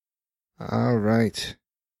All right.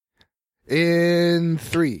 In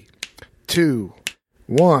 3, 2,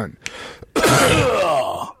 1.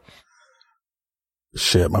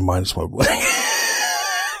 Shit, my mind just went blank.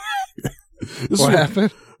 What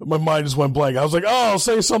happened? My mind just went blank. I was like, oh, I'll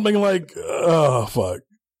say something like, oh, fuck.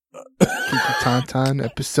 Kiki Tauntaun,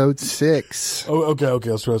 episode 6. Oh,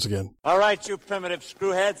 okay, let's try this again. All right, you primitive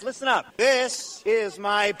screwheads, listen up. This is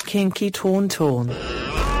my Kinky Tauntaun.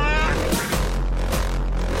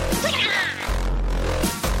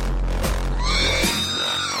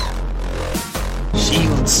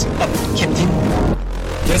 Shields up, Captain.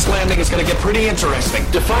 This landing is gonna get pretty interesting.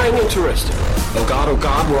 Define interesting. Oh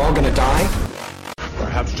God, we're all gonna die?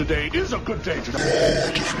 Perhaps today is a good day to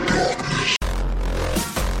die.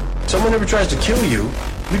 Someone ever tries to kill you,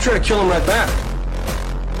 you try to kill him right back.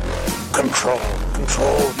 Control.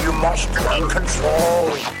 You must learn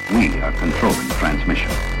control. We are controlling transmission.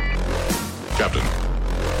 Captain,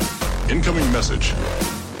 incoming message.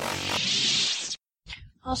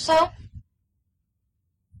 Also,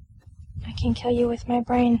 I can kill you with my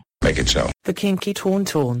brain. Make it so. The Kinky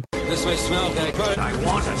Tauntaun. This may smell like good. I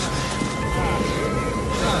want it.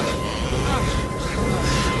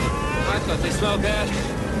 I thought they smelled bad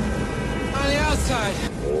on the outside.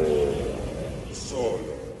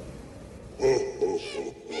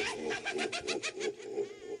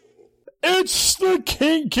 It's the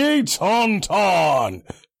Kinky Tauntaun,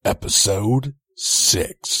 episode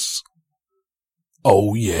 6.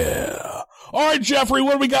 Oh, yeah. All right, Jeffrey,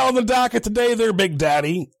 what do we got on the docket today there, Big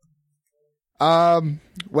Daddy?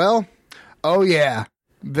 Well, oh yeah,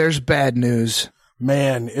 there's bad news.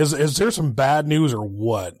 Man, is there some bad news or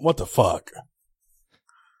what? What the fuck?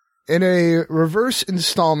 In a reverse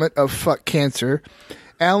installment of Fuck Cancer,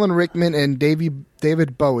 Alan Rickman and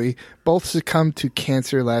David Bowie both succumbed to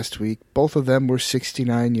cancer last week. Both of them were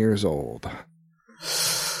 69 years old.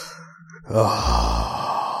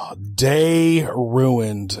 Day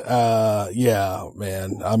ruined. Yeah,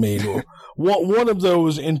 man. I mean, one of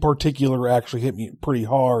those in particular actually hit me pretty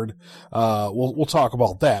hard. We'll talk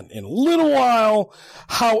about that in a little while.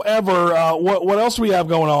 However, what else do we have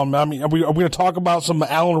going on? I mean, are we going to talk about some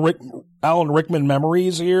Alan Rickman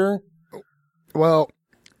memories here? Well,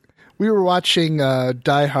 we were watching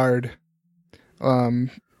Die Hard on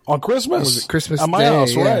Christmas. Was it Christmas at my Day,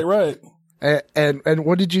 house? yeah. Right. And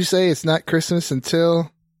what did you say? It's not Christmas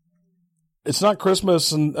until? It's not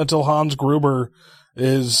Christmas until Hans Gruber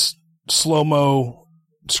is slow-mo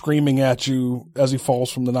screaming at you as he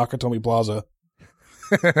falls from the Nakatomi Plaza.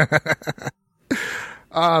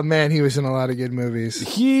 Oh man, he was in a lot of good movies.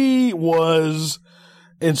 He was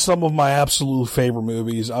in some of my absolute favorite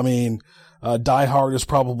movies. I mean, Die Hard is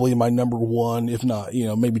probably my number one, if not,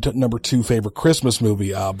 maybe number 2 favorite Christmas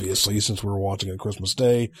movie, obviously, since we were watching it on Christmas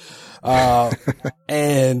Day.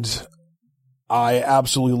 And I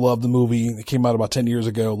absolutely love the movie. It came out about 10 years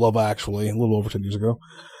ago. Love Actually, a little over 10 years ago.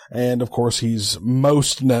 And of course, he's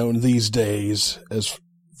most known these days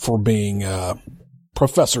for being,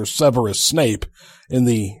 Professor Severus Snape in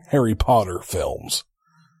the Harry Potter films.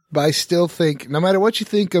 But I still think, no matter what you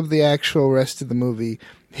think of the actual rest of the movie,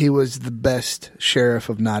 he was the best Sheriff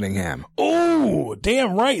of Nottingham. Oh,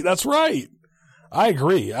 damn right. That's right. I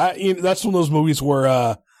agree. That's one of those movies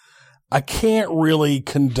where, I can't really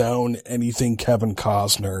condone anything Kevin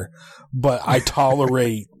Costner, but I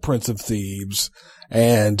tolerate Prince of Thieves.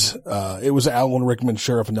 And, it was Alan Rickman,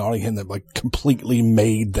 Sheriff of Nottingham, that completely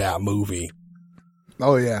made that movie.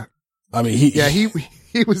 Oh yeah. I mean,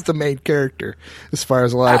 he was the main character as far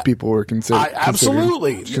as a lot of people were concerned.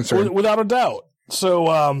 Absolutely. Without a doubt.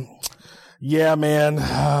 So, yeah, man.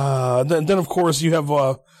 Then of course you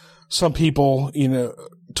have, some people,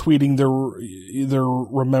 tweeting their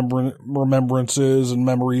remembrances and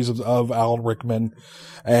memories of Alan Rickman.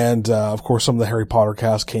 And, of course, some of the Harry Potter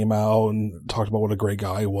cast came out and talked about what a great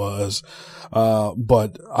guy he was.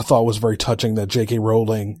 But I thought it was very touching that J.K.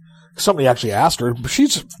 Rowling, somebody actually asked her, she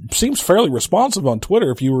seems fairly responsive on Twitter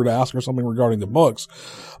if you were to ask her something regarding the books.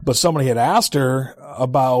 But somebody had asked her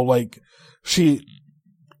about, she,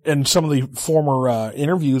 in some of the former,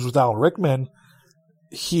 interviews with Alan Rickman,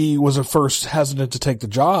 he was at first hesitant to take the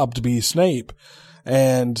job to be Snape,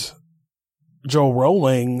 and Joe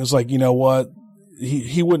Rowling was like, you know what?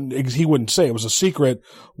 He wouldn't say it was a secret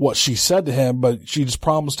what she said to him, but she just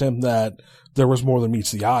promised him that there was more than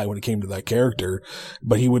meets the eye when it came to that character,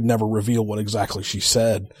 but he would never reveal what exactly she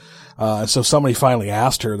said. So somebody finally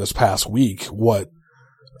asked her this past week what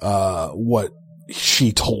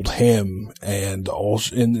she told him, and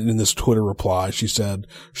in this Twitter reply, she said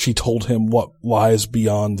she told him what lies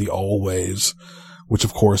beyond the always, which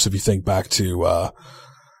of course, if you think back to,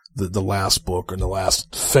 the last book and the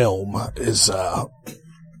last film is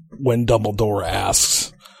when Dumbledore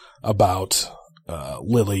asks about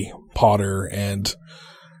Lily Potter, and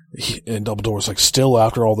Dumbledore's like, still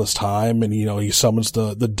after all this time, and he summons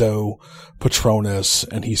the Doe Patronus,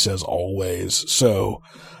 and he says always. So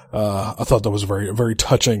I thought that was a very, very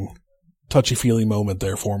touchy-feely moment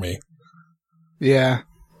there for me. Yeah.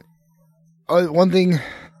 One thing,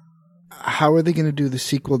 how are they going to do the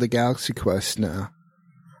sequel to Galaxy Quest now?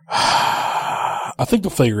 I think they'll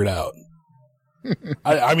figure it out.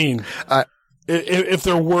 I mean, if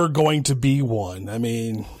there were going to be one, I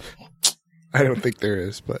mean, I don't think there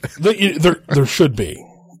is, but there should be.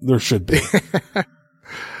 There should be.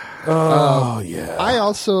 Oh yeah. I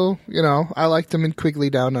also, I liked him in Quigley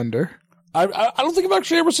Down Under. I don't think I've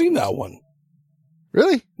actually ever seen that one.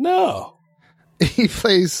 Really? No. He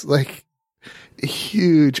plays like a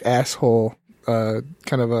huge asshole,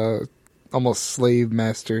 kind of a almost slave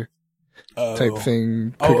master type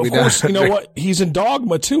thing. Oh, of course. You know what? He's in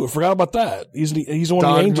Dogma too. I forgot about that. He's one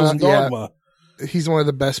of the angels in Dogma. Yeah. He's one of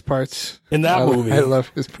the best parts in that movie. I love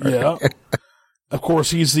his part. Yeah. Of course,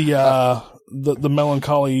 he's the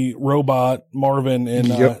melancholy robot Marvin in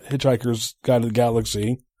Hitchhiker's Guide to the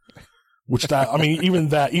Galaxy. Which even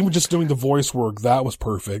just doing the voice work, that was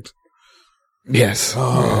perfect. Yes.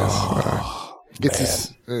 Oh,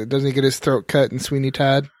 yes. Doesn't he get his throat cut in Sweeney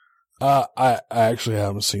Todd? I actually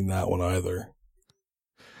haven't seen that one either.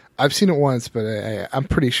 I've seen it once, but I'm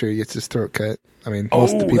pretty sure he gets his throat cut. I mean,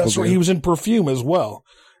 most of the people that's do. Right. He was in Perfume as well.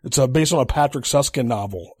 It's based on a Patrick Susskind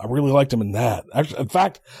novel. I really liked him in that. Actually, in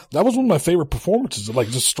fact, that was one of my favorite performances. Like,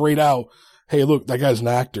 just straight out, hey, look, that guy's an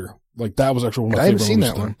actor. Like, that was actually one of my favorite. I haven't seen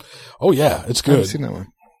that one. Oh yeah, it's good. I haven't seen that one.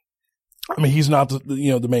 I mean, he's not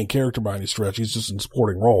the main character by any stretch. He's just in a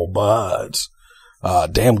supporting role, but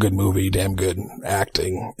damn good movie, damn good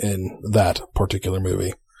acting in that particular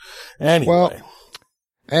movie. Anyway. Well,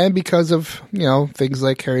 and because of, things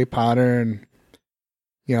like Harry Potter and,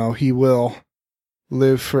 he will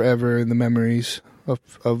live forever in the memories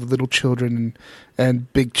of little children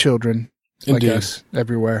and big children like us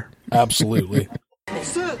everywhere. Absolutely.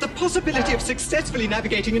 Sir, the possibility of successfully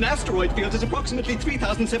navigating an asteroid field is approximately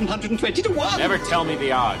 3,720 to 1. Never tell me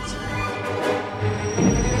the odds.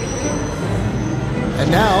 And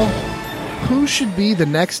now, who should be the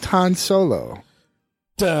next Han Solo?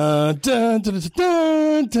 Dun, dun, dun,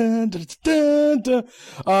 dun, dun, dun, dun, dun.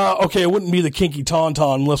 Okay, it wouldn't be the Kinky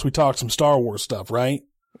Tauntaun unless we talk some Star Wars stuff, right?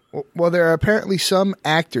 Well, there are apparently some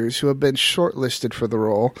actors who have been shortlisted for the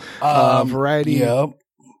role.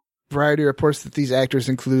 Variety reports that these actors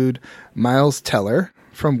include Miles Teller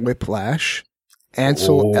from Whiplash,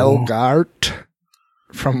 Ansel Elgort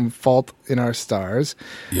from Fault in Our Stars,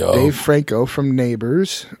 Dave Franco from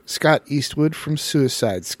Neighbors, Scott Eastwood from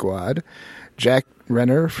Suicide Squad, Jack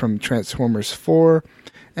Renner from Transformers 4,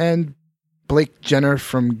 and Blake Jenner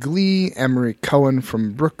from Glee, Emery Cohen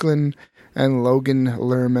from Brooklyn, and Logan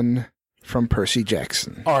Lerman from Percy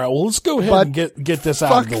Jackson. All right, well, let's go ahead and get this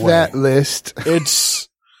out of the way. Fuck that list. It's...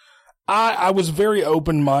 I was very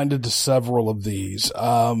open-minded to several of these.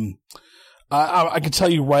 I can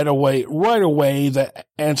tell you right away that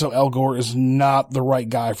Ansel Elgort is not the right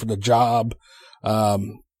guy for the job.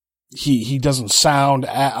 He doesn't sound,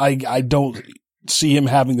 I don't see him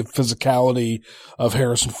having the physicality of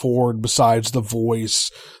Harrison Ford besides the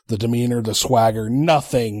voice, the demeanor, the swagger,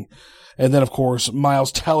 nothing. And then, of course,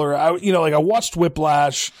 Miles Teller. I watched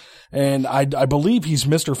Whiplash, and I believe he's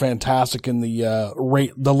Mr. Fantastic in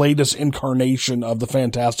the latest incarnation of the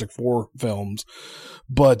Fantastic Four films.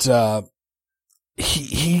 But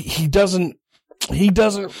he doesn't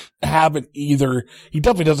have it either. He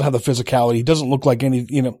definitely doesn't have the physicality. He doesn't look like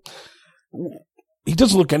he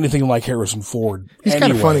doesn't look anything like Harrison Ford. He's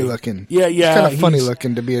kind of funny looking. Yeah. He's kind of funny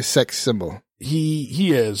looking to be a sex symbol.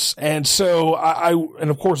 He is. And so and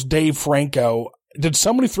of course Dave Franco. Did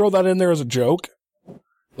somebody throw that in there as a joke?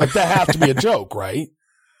 Like, that has to be a joke, right?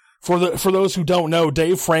 For those who don't know,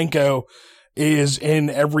 Dave Franco is in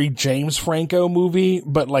every James Franco movie,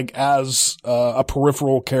 but like as a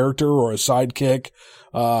peripheral character or a sidekick.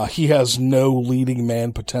 He has no leading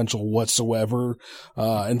man potential whatsoever.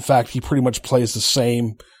 In fact, he pretty much plays the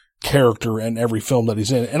same character in every film that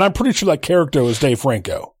he's in. And I'm pretty sure that character is Dave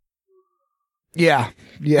Franco. Yeah.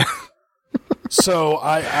 So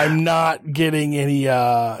I'm not getting any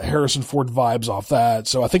Harrison Ford vibes off that.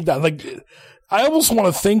 So I think that, like, I almost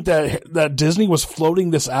want to think that Disney was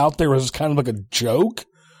floating this out there as kind of like a joke.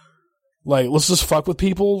 Like, let's just fuck with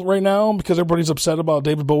people right now because everybody's upset about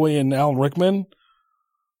David Bowie and Alan Rickman.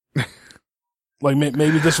 Like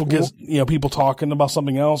maybe this will get people talking about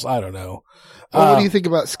something else. I don't know. Well, what do you think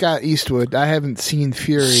about Scott Eastwood? I haven't seen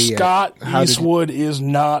Fury yet. Scott Eastwood is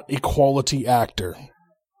not a quality actor.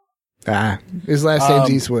 His last name's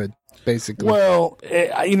Eastwood, basically. Well,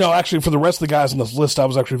 actually, for the rest of the guys on this list, I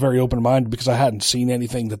was actually very open-minded because I hadn't seen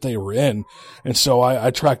anything that they were in. And so I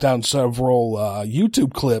tracked down several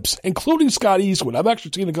YouTube clips, including Scott Eastwood. I've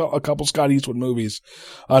actually seen a couple Scott Eastwood movies.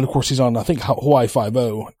 And, of course, he's on, I think, Hawaii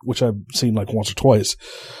Five-0, which I've seen like once or twice.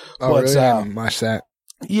 Oh, really? I haven't watched that.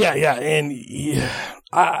 Yeah. And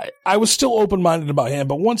I was still open-minded about him.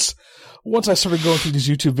 But once I started going through these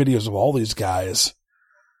YouTube videos of all these guys,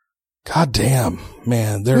 God damn,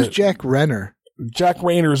 man. Who's Jack Rayner? Jack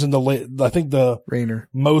Rayner's in the Rayner.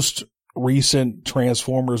 most recent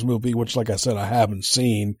Transformers movie, which, like I said, I haven't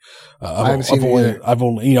seen. I haven't seen it either. I've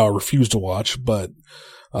only, I refused to watch, but,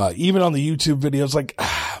 even on the YouTube videos, like,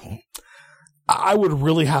 I would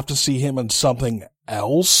really have to see him in something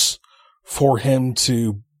else for him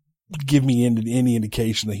to give me any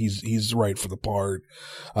indication that he's right for the part.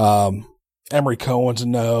 Emery Cohen's a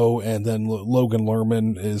no, and then Logan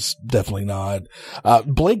Lerman is definitely not.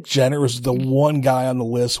 Blake Jenner is the one guy on the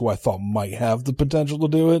list who I thought might have the potential to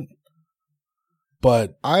do it.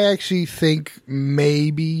 But I actually think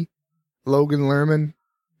maybe Logan Lerman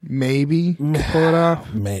maybe pull it off.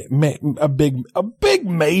 A big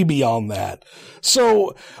maybe on that.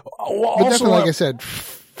 So, but definitely, like I said,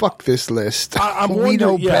 fuck this list. We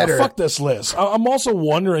know better. Fuck this list. I'm also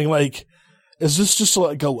wondering, like, is this just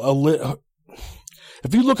like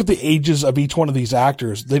if you look at the ages of each one of these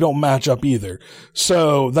actors, they don't match up either.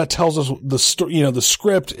 So that tells us the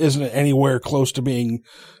script isn't anywhere close to being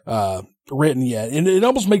written yet. And it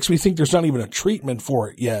almost makes me think there's not even a treatment for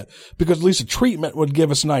it yet, because at least a treatment would give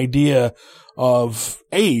us an idea of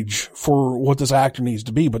age for what this actor needs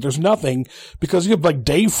to be. But there's nothing, because you have like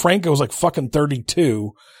Dave Franco's like fucking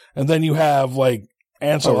 32, and then you have like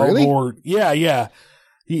Ansel Elgort. Yeah.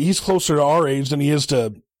 He's closer to our age than he is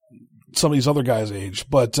to some of these other guys' age,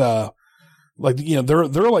 but they're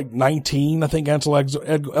like 19. I think Ansel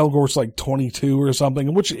Elgort's like 22 or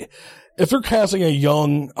something. Which, if they're casting a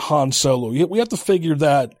young Han Solo, we have to figure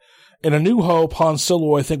that in A New Hope, Han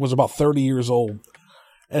Solo I think was about 30 years old,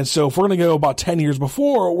 and so if we're going to go about 10 years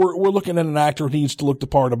before, we're looking at an actor who needs to look the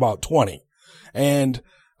part about 20. And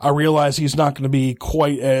I realize he's not going to be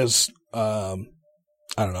quite as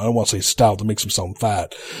I don't know, I don't want to say stout, that makes him sound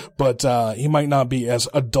fat, but he might not be as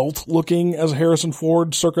adult looking as Harrison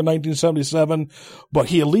Ford circa 1977, but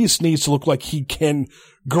he at least needs to look like he can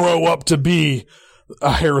grow up to be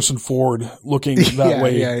a Harrison Ford looking that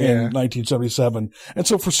way in 1977. And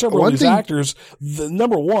so for several of these actors, the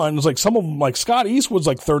number one is like some of them, like Scott Eastwood's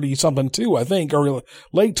like 30 something too, I think, or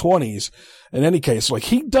late 20s. In any case, like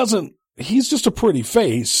he's just a pretty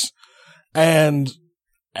face, and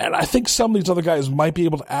I think some of these other guys might be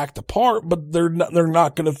able to act the part, but they're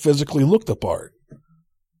not going to physically look the part.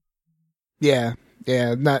 Yeah.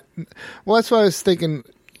 Well, that's what I was thinking.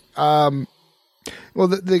 Well,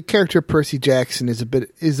 the character Percy Jackson is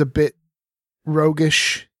a bit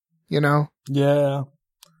roguish, you know? Yeah.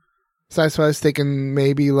 So that's why I was thinking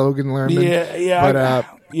maybe Logan Lerman. Yeah. But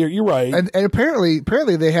you're right. And apparently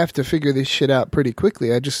they have to figure this shit out pretty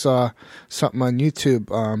quickly. I just saw something on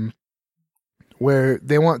YouTube, where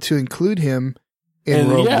they want to include him in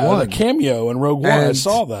Rogue One. A cameo in Rogue One. I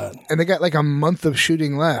saw that. And they got like a month of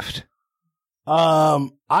shooting left. I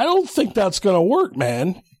don't think that's going to work,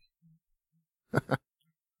 man.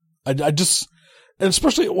 I just, and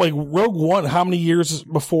especially like Rogue One, how many years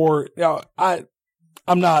before, I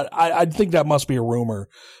think that must be a rumor,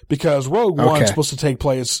 because Rogue One's supposed to take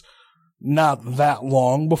place not that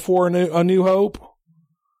long before A New Hope.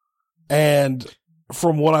 And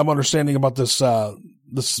from what I'm understanding about this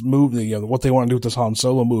movie, what they want to do with this Han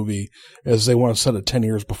Solo movie is they want to set it 10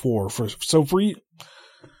 years before. So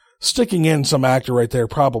sticking in some actor right there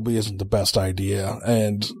probably isn't the best idea.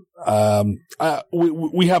 And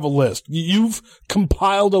we have a list. You've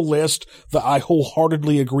compiled a list that I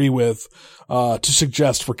wholeheartedly agree with to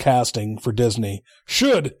suggest for casting for Disney.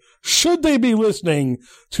 Should they be listening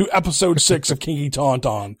to episode 6 of Kinky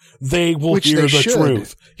Tauntaun, they will hear the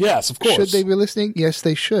truth. Yes, of course. Should they be listening? Yes,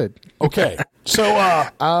 they should. Okay.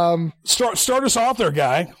 So, start us off there,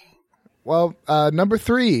 guy. Well, number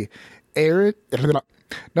 3, Aaron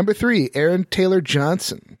Taylor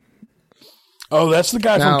Johnson. Oh, that's the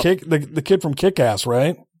guy from the kid from Kick-Ass,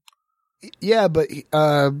 right? Yeah, but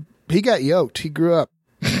he got yoked. He grew up.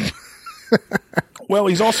 Well,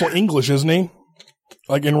 he's also English, isn't he?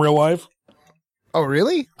 Like in real life? Oh,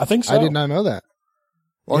 really? I think so. I did not know that.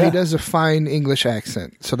 Well, he does a fine English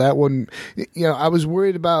accent, so that wouldn't. I was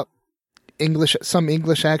worried about some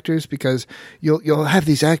English actors, because you'll have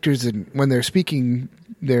these actors, and when they're speaking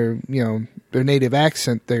their native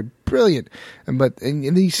accent, they're brilliant, and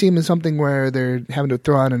then you see them in something where they're having to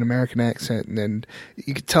throw on an American accent, and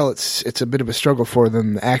you can tell it's a bit of a struggle for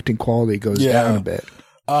them. The acting quality goes down a bit.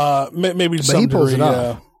 Maybe to But some he pulls degree, it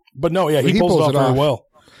off. But no, he pulls it off very well.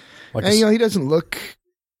 Like And he doesn't look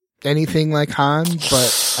anything like Han,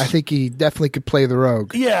 but I think he definitely could play the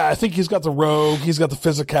rogue. Yeah, I think he's got the rogue. He's got the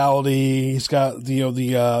physicality. He's got the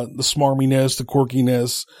smarminess, the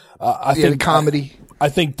quirkiness. I think the comedy. I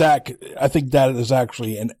think that is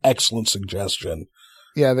actually an excellent suggestion.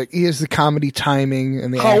 Yeah, he has the comedy timing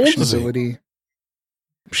and the How old action is he? ability.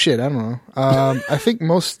 Shit, I don't know. I think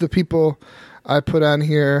most of the people I put on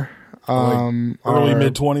here Early are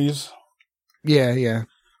mid-20s. Yeah.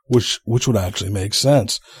 Which would actually make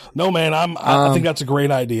sense. No, man, I think that's a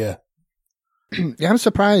great idea. Yeah, I'm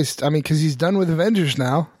surprised. I mean, because he's done with Avengers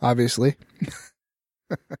now, obviously.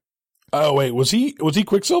 Oh wait, was he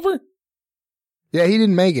Quicksilver? Yeah, he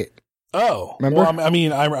didn't make it. Oh, Remember? Well, I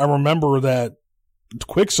mean, I remember that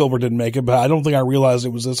Quicksilver didn't make it, but I don't think I realized it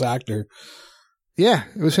was this actor. Yeah,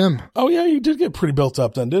 it was him. Oh yeah, he did get pretty built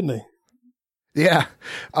up then, didn't he? Yeah.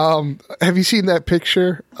 Have you seen that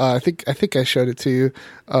picture? I think I showed it to you.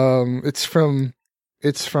 It's from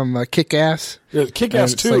Kick-Ass. Yeah,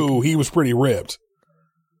 Kick-Ass And it's 2, he was pretty ripped.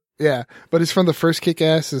 Yeah, but it's from the first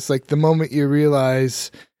Kick-Ass. It's like the moment you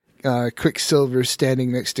realize Quicksilver's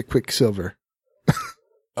standing next to Quicksilver.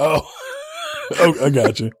 Oh, I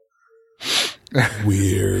got you.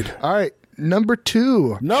 Weird. All right, number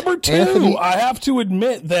two. Anthony, I have to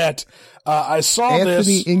admit that I saw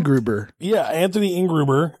Anthony this. Ingruber. Yeah, Anthony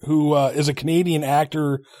Ingruber, who is a Canadian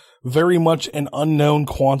actor, very much an unknown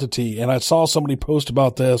quantity. And I saw somebody post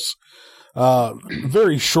about this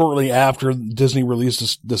very shortly after Disney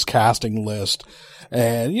released this casting list.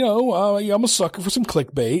 And, I'm a sucker for some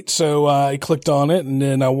clickbait. So I clicked on it, and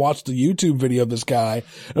then I watched the YouTube video of this guy.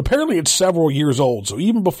 Apparently it's several years old. So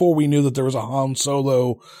even before we knew that there was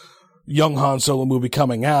a young Han Solo movie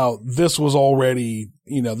coming out, this was already,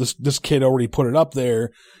 this kid already put it up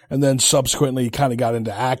there, and then subsequently kind of got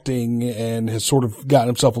into acting and has sort of gotten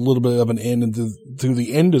himself a little bit of an in into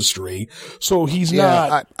the industry. So he's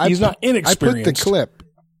not inexperienced.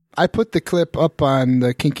 I put the clip up on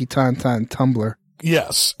the Kinky Tauntaun Tumblr.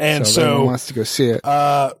 Yes. And so anyone wants to go see it.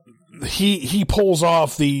 He pulls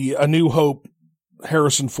off the A New Hope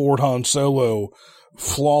Harrison Ford Han Solo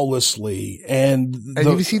flawlessly. And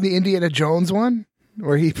have you seen the Indiana Jones one?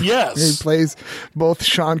 Where he plays both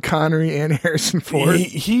Sean Connery and Harrison Ford.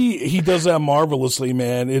 He does that marvelously,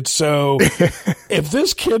 man. It's so, if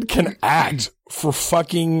this kid can act, for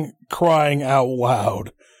fucking crying out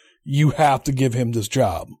loud, you have to give him this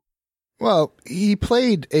job. Well, he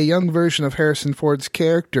played a young version of Harrison Ford's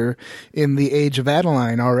character in The Age of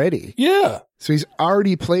Adeline already. Yeah. So he's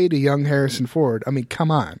already played a young Harrison Ford. I mean,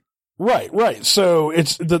 come on. Right. So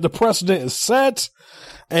it's the precedent is set,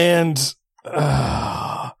 and that's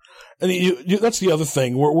the other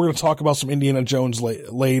thing. We're going to talk about some Indiana Jones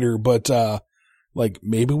later, but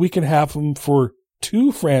maybe we can have him for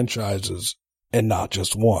 2 franchises and not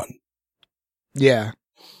just 1. Yeah.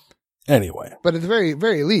 Anyway, but at the very,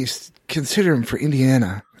 very least, consider him for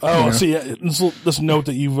Indiana. Oh, see, this note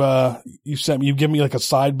that you sent me, you've given me like a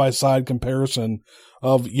side-by-side comparison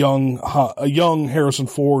of a young Harrison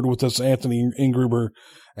Ford with this Anthony Ingruber,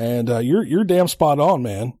 and you're damn spot on,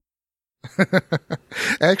 man.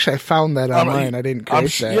 Actually, I found that online. I didn't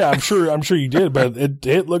create that. Yeah, I'm sure you did, but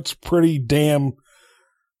it looks pretty damn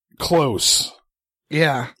close.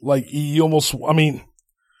 Yeah, like you almost. I mean,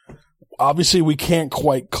 obviously, we can't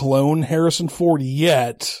quite clone Harrison Ford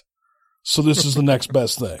yet, so this is the next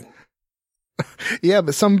best thing. Yeah,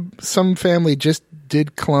 but some family just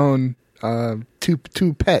did clone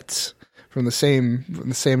two pets from the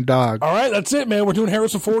same dog. All right, that's it, man. We're doing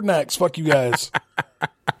Harrison Ford next. Fuck you guys.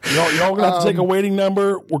 Y'all gonna have to take a waiting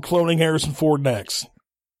number. We're cloning Harrison Ford next.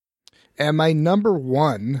 And my number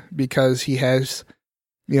one, because he has,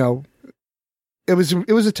 it was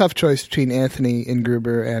a tough choice between Anthony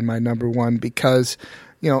Ingruber and my number one, because,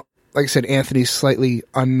 like I said, Anthony's slightly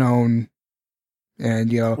unknown,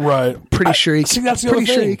 and right. Pretty sure he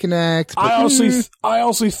can act. But, I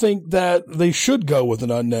honestly think that they should go with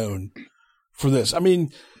an unknown for this. I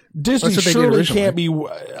mean, Disney surely can't be,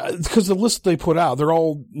 because the list they put out, they're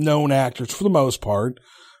all known actors for the most part.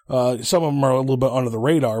 Some of them are a little bit under the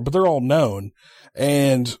radar, but they're all known.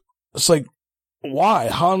 And it's like, why?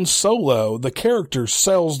 Han Solo, the character,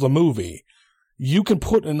 sells the movie. You can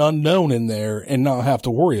put an unknown in there and not have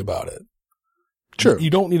to worry about it. True. You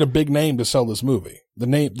don't need a big name to sell this movie. The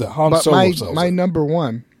Han Solo sells my it. number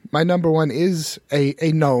one my number one is a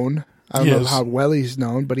known. I don't know how well he's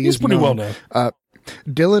known, but he's pretty known. well known.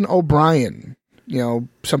 Dylan O'Brien.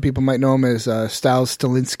 Some people might know him as Stiles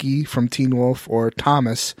Stilinski from Teen Wolf or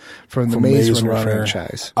Thomas from the Maze Runner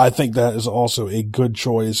franchise. I think that is also a good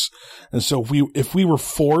choice. And so if we were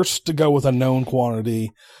forced to go with a known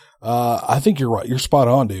quantity, I think you're right. You're spot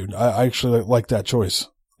on, dude. I actually like that choice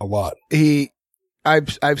a lot.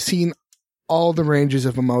 I've seen all the ranges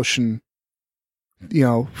of emotion,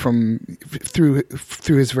 from through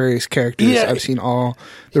his various characters. Yeah. I've seen all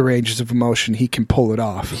the ranges of emotion. He can pull it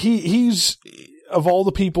off. He's of all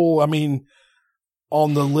the people, I mean,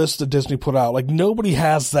 on the list that Disney put out, like nobody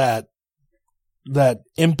has that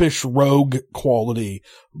impish rogue quality,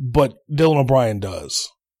 but Dylan O'Brien does.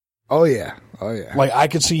 Oh yeah. Like I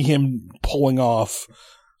could see him pulling off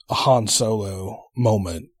a Han Solo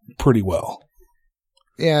moment pretty well.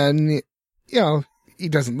 Yeah, and he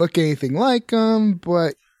doesn't look anything like him,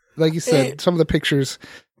 but like you said, some of the pictures,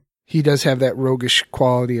 he does have that roguish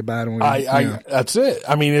quality about him. That's it.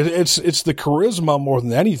 I mean, it's the charisma more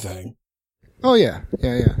than anything. Oh yeah.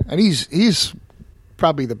 And he's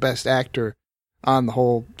probably the best actor on the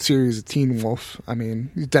whole series of Teen Wolf. I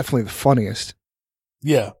mean, he's definitely the funniest.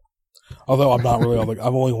 Yeah. Although I'm not really,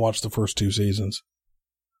 I've only watched the first 2 seasons.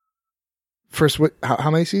 First, what?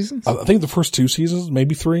 How many seasons? I think the first 2 seasons,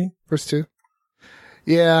 maybe 3. First 2.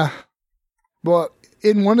 Yeah. Well,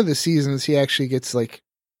 in one of the seasons, he actually gets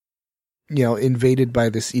invaded by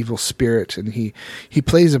this evil spirit, and he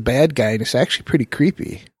plays a bad guy, and it's actually pretty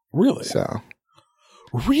creepy. Really? So.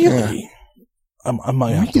 Really? Yeah. I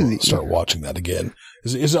might have to start watching that again.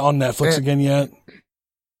 Is it on Netflix again yet?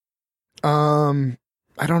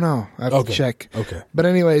 I don't know. I have to check. Okay. But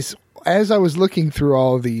anyways, as I was looking through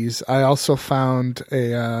all of these, I also found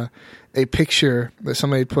a picture that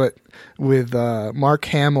somebody put with Mark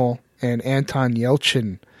Hamill and Anton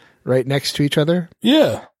Yelchin right next to each other.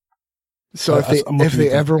 Yeah. So if they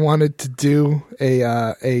ever wanted to do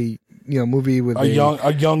a movie with a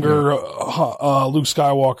younger Luke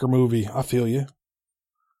Skywalker movie, I feel you.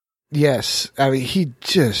 Yes, I mean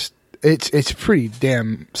it's pretty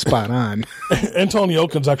damn spot on. Anton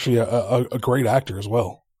Yelchin's actually a great actor as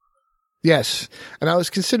well. Yes, and I was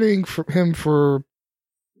considering him for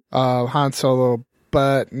Han Solo,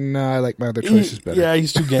 but no, I like my other choices better. Yeah,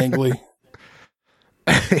 he's too gangly.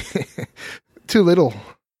 Too little.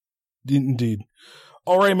 Indeed.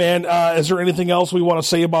 All right, man. Is there anything else we want to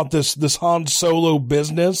say about this Han Solo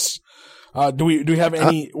business? Do we have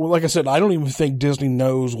any? Well, like I said, I don't even think Disney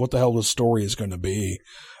knows what the hell the story is going to be.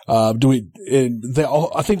 I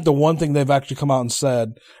think the one thing they've actually come out and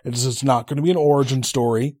said is it's not going to be an origin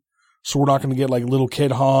story. So we're not going to get like little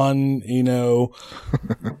kid Han,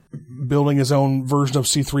 building his own version of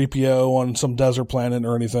C-3PO on some desert planet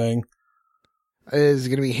or anything. Is it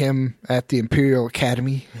going to be him at the Imperial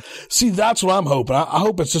Academy? See, that's what I'm hoping. I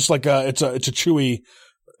hope it's just like it's a Chewie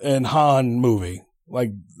and Han movie. Like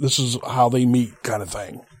this is how they meet kind of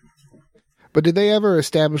thing. But did they ever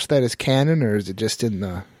establish that as canon, or is it just in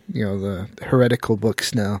the the heretical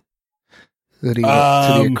books now that he went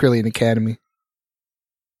to the Acrylian Academy?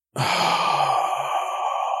 I'm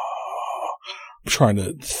trying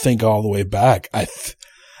to think all the way back.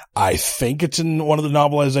 I think it's in one of the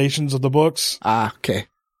novelizations of the books. Ah, okay.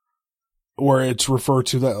 Where it's referred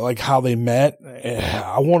to that, like how they met.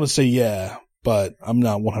 I want to say yeah, but I'm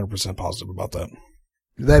not 100% positive about that.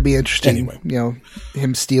 That'd be interesting. Anyway.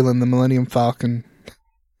 Him stealing the Millennium Falcon.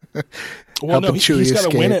 Well, no, he's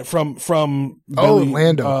got to win it from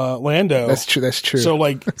Lando. Lando. That's true. So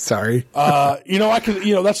like, sorry. I could,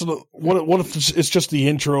 that's what if it's just the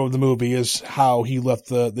intro of the movie is how he left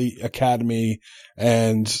the academy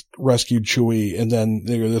and rescued Chewie, and then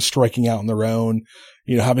they're striking out on their own,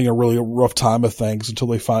 having a really rough time of things until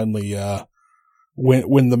they finally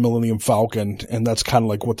win the Millennium Falcon, and that's kind of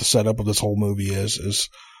like what the setup of this whole movie is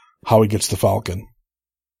how he gets the Falcon.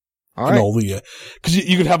 All right. Because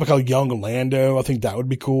you could have like a young Lando. I think that would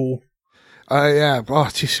be cool. Yeah. Oh,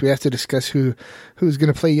 geez, we have to discuss who's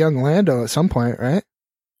going to play young Lando at some point, right?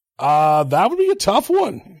 That would be a tough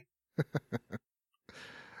one.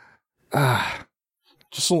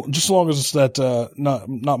 Just as long as it's that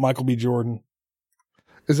not Michael B. Jordan.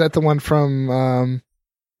 Is that the one from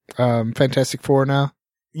Fantastic Four now?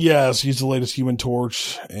 Yes, he's the latest Human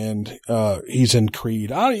Torch, and he's in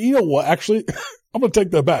Creed. You know what? Actually, I'm going to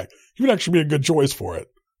take that back. He would actually be a good choice for it.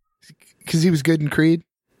 Because he was good in Creed?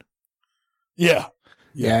 Yeah.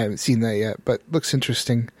 Yeah, I haven't seen that yet, but looks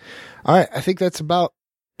interesting. All right, I think that's about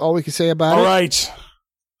all we can say about it. All right.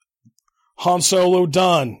 Han Solo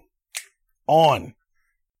done. On.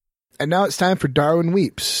 And now it's time for Darwin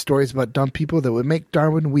Weeps, stories about dumb people that would make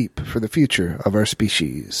Darwin weep for the future of our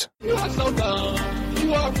species. You are so dumb.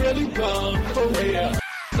 You are really dumb. For real.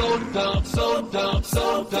 So dumb, so dumb,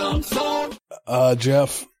 so dumb, so...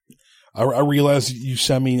 Jeff, I realize you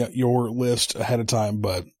sent me your list ahead of time,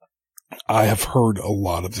 but I have heard a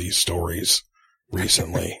lot of these stories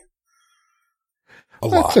recently. A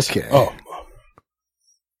lot. That's okay. Oh.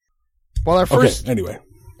 Well, anyway.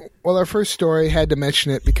 Well, our first story had to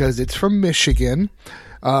mention it because it's from Michigan,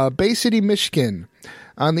 Bay City, Michigan.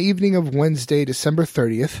 On the evening of Wednesday, December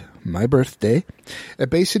 30th, my birthday, a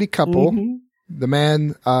Bay City couple, the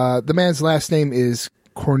man's last name is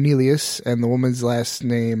Cornelius, and the woman's last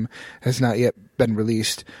name has not yet been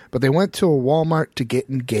released, but they went to a Walmart to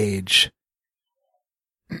get engaged.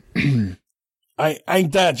 Ain't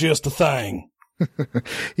that just a thing?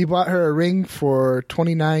 He bought her a ring for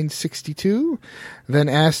 $29.62, then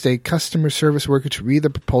asked a customer service worker to read the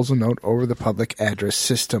proposal note over the public address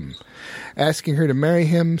system. Asking her to marry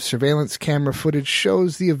him, surveillance camera footage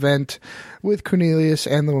shows the event with Cornelius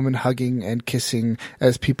and the woman hugging and kissing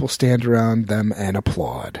as people stand around them and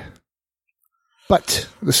applaud. But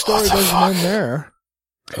the story doesn't end there.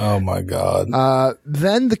 Oh my God.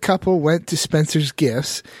 Then the couple went to Spencer's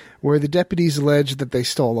Gifts, where the deputies alleged that they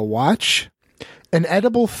stole a watch, an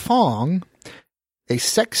edible thong, a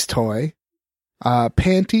sex toy,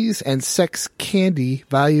 panties, and sex candy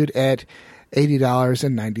valued at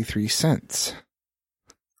 $80.93.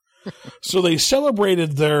 So they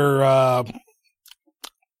celebrated their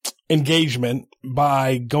engagement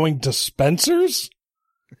by going to Spencer's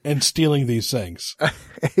and stealing these things.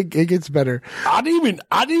 It gets better. I didn't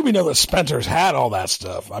even know that Spencer's had all that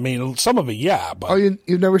stuff. I mean, some of it, yeah. But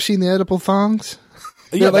you've never seen the edible thongs?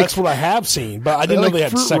 Yeah, that's what I have seen, but I didn't know they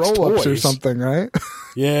had sex toys or something, right?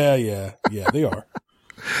 Yeah, they are.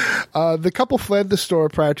 The couple fled the store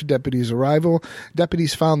prior to deputies' arrival.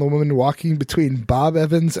 Deputies found the woman walking between Bob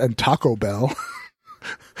Evans and Taco Bell,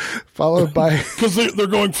 followed by... Because they're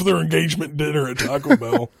going for their engagement dinner at Taco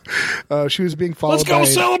Bell. She was being followed. Let's go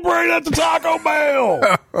celebrate at the Taco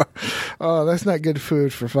Bell! Oh, that's not good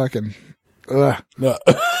food for fucking... Ugh. No.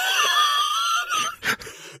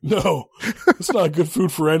 No, it's not good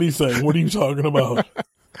food for anything. What are you talking about?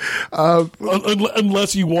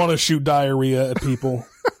 Unless you want to shoot diarrhea at people.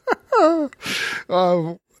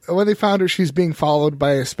 When they found her, she's being followed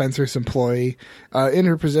by a Spencer's employee. In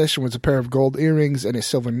her possession was a pair of gold earrings and a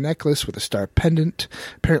silver necklace with a star pendant,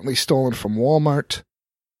 apparently stolen from Walmart.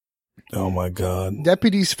 Oh my God.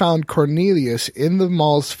 Deputies found Cornelius in the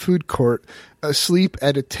mall's food court, asleep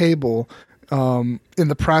at a table, in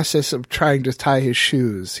the process of trying to tie his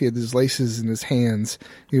shoes. He had his laces in his hands.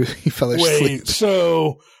 He fell asleep. Wait,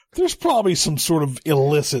 so there's probably some sort of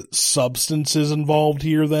illicit substances involved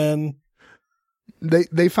here then?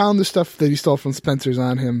 They found the stuff that he stole from Spencer's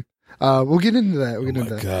on him. We'll get into that. Oh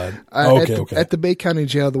my God. Okay. At the Bay County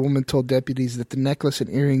Jail, the woman told deputies that the necklace and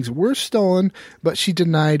earrings were stolen, but she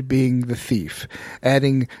denied being the thief,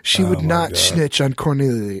 adding she would not snitch on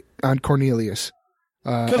Cornelius.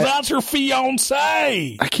 Because that's her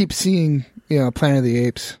fiancé. I keep seeing, Planet of the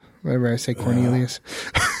Apes whenever I say Cornelius.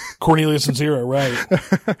 Cornelius and Zira, right?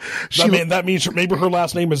 That means maybe her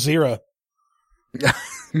last name is Zira.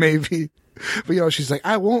 Maybe. But, she's like,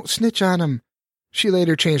 I won't snitch on him. She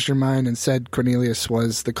later changed her mind and said Cornelius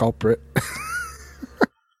was the culprit.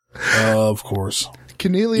 Of course.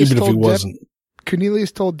 Cornelius Even if he wasn't.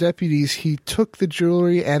 Cornelius told deputies he took the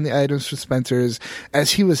jewelry and the items from Spencer's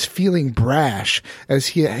as he was feeling brash, as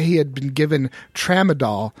he had been given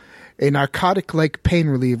Tramadol, a narcotic-like pain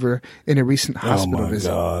reliever, in a recent hospital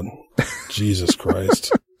visit. Oh, my God. Jesus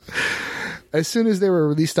Christ. As soon as they were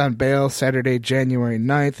released on bail Saturday, January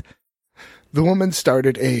 9th, the woman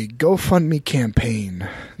started a GoFundMe campaign.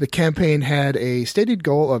 The campaign had a stated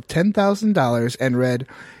goal of $10,000 and read,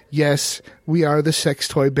 "Yes, we are the sex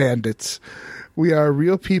toy bandits. We are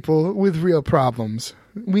real people with real problems.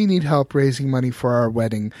 We need help raising money for our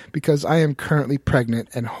wedding because I am currently pregnant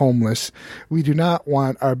and homeless. We do not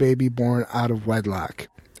want our baby born out of wedlock.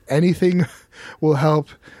 Anything will help.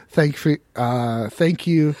 Thank you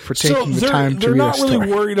for taking the time to read our story." They're not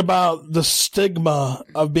really worried about the stigma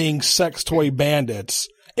of being sex toy bandits.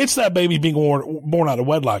 It's that baby being born out of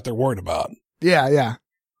wedlock they're worried about. Yeah.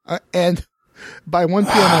 And by 1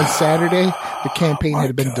 p.m. on Saturday, the campaign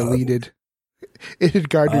had been deleted. It had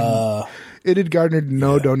garnered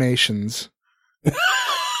no donations.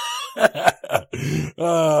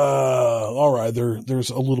 All right. There's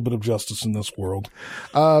a little bit of justice in this world.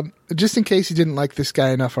 Just in case you didn't like this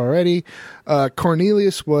guy enough already,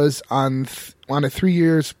 Cornelius was on a 3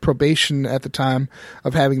 years probation at the time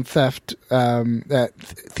of having thieving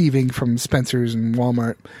from Spencer's and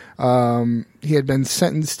Walmart. He had been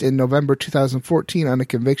sentenced in November 2014 on a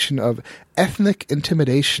conviction of ethnic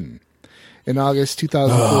intimidation. In August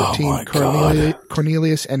 2014,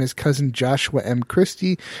 Cornelius and his cousin Joshua M.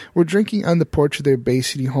 Christie were drinking on the porch of their Bay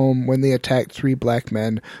City home when they attacked 3 black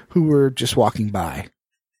men who were just walking by.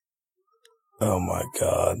 Oh, my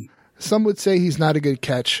God. Some would say he's not a good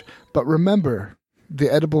catch, but remember,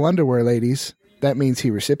 the edible underwear, ladies, that means he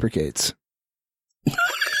reciprocates.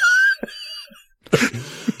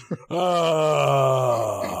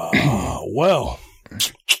 Well,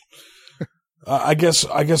 I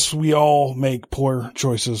guess we all make poor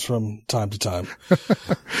choices from time to time.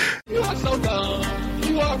 You are so dumb.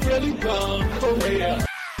 You are really dumb. For real.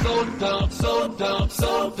 So dumb, so dumb,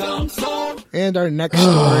 so dumb, so. And our next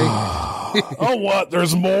story. Oh, what?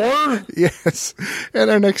 There's more? Yes. And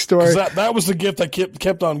our next story. That was the gift I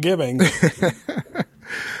kept on giving.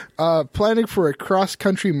 Planning for a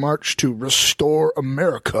cross-country march to restore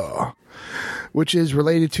America, which is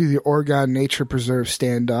related to the Oregon Nature Preserve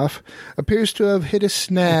standoff, appears to have hit a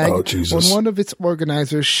snag when one of its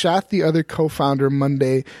organizers shot the other co-founder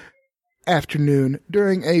Monday afternoon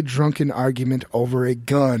during a drunken argument over a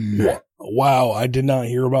gun. Wow, I did not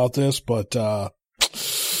hear about this, but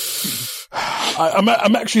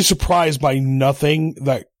I'm actually surprised by nothing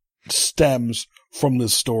that stems from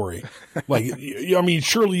this story. Like, I mean,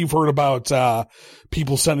 surely you've heard about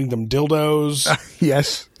people sending them dildos.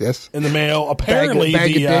 Yes. In the mail. Apparently,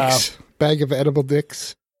 bag of edible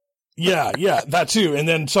dicks. Yeah, that too. And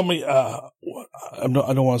then somebody, I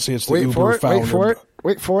don't want to say it's the Uber founder.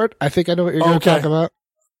 Wait for it. I think I know what you're going to talk about.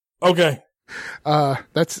 Okay.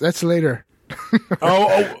 That's later.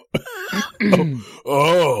 Oh.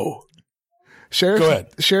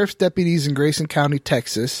 Sheriff's deputies in Grayson County,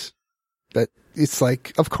 Texas. It's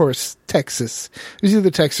like, of course, Texas. It's either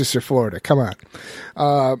Texas or Florida. Come on.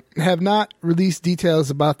 Have not released details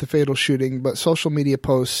about the fatal shooting, but social media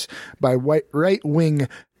posts by right-wing,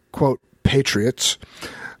 quote, patriots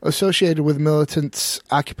associated with militants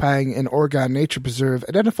occupying an Oregon Nature Preserve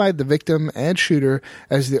identified the victim and shooter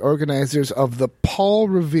as the organizers of the Paul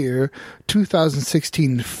Revere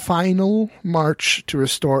 2016 Final March to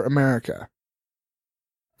Restore America.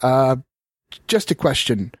 Just a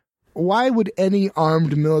question. Why would any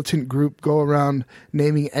armed militant group go around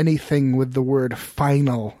naming anything with the word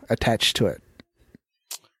final attached to it?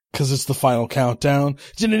 Because it's the final countdown.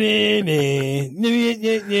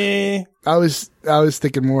 I was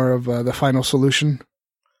thinking more of the Final Solution.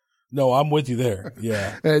 No, I'm with you there.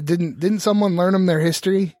 Yeah. Didn't someone learn them their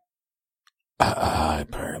history?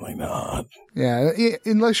 Apparently not. Yeah,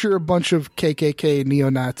 unless you're a bunch of KKK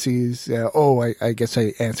neo-Nazis. I guess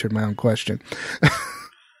I answered my own question.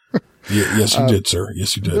 Yes, you did, sir.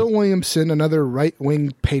 Yes, you did. Bill Williamson, another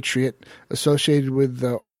right-wing patriot associated with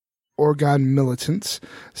the Oregon militants,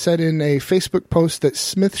 said in a Facebook post that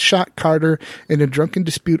Smith shot Carter in a drunken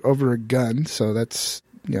dispute over a gun. So that's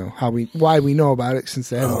why we know about it, since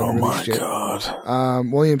they haven't been released yet.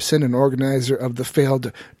 God. Williamson, an organizer of the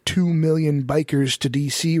failed 2 million bikers to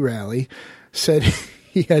DC rally, said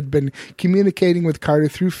he had been communicating with Carter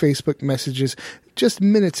through Facebook messages just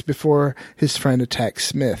minutes before his friend attacked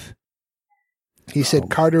Smith. He said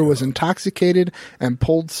Carter was intoxicated and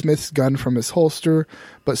pulled Smith's gun from his holster,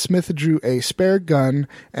 but Smith drew a spare gun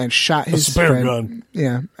and shot his friend.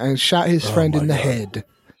 Yeah, and shot his friend in the head.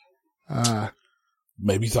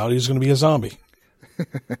 Maybe thought he was going to be a zombie.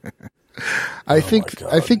 I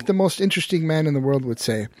think the most interesting man in the world would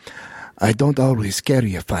say, "I don't always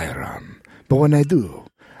carry a firearm, but when I do,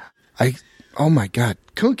 oh my God,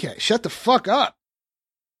 Cooncat, shut the fuck up!"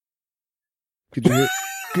 Could you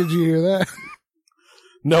hear that?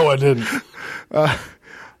 No, I didn't. Let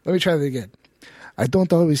me try that again. I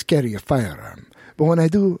don't always carry a firearm, but when I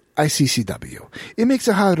do, I CCW. It makes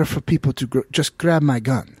it harder for people to just grab my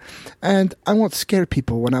gun. And I won't scare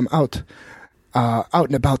people when I'm out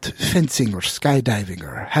and about fencing or skydiving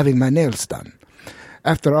or having my nails done.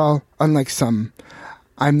 After all, unlike some,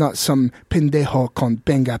 I'm not some pendejo con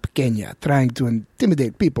benga pequeña trying to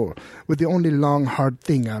intimidate people with the only long, hard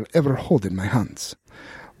thing I'll ever hold in my hands.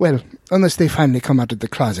 Well, unless they finally come out of the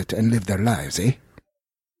closet and live their lives, eh?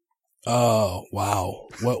 Oh, wow.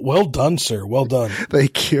 Well done, sir. Well done.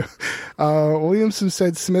 Thank you. Williamson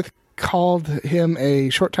said Smith called him a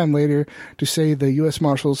short time later to say the U.S.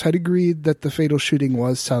 Marshals had agreed that the fatal shooting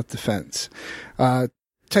was self-defense.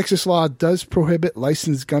 Texas law does prohibit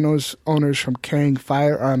licensed gun owners from carrying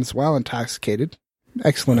firearms while intoxicated.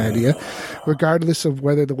 Excellent idea, regardless of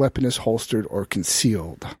whether the weapon is holstered or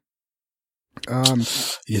concealed.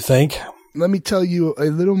 You think? Let me tell you a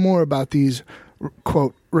little more about these,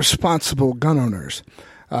 quote, responsible gun owners.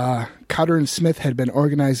 Cotter and Smith had been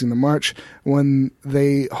organizing the march which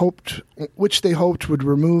they hoped would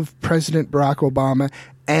remove President Barack Obama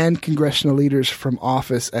and congressional leaders from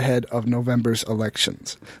office ahead of November's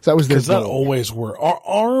elections. So that was their goal. Because that always works.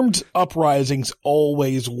 Armed uprisings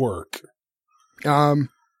always work. It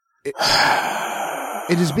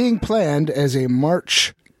is being planned as a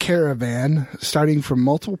march caravan starting from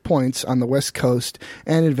multiple points on the West Coast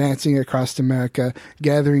and advancing across America,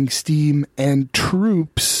 gathering steam and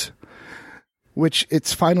troops, which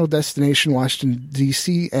its final destination, Washington,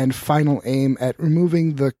 D.C., and final aim at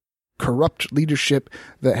removing the corrupt leadership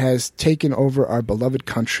that has taken over our beloved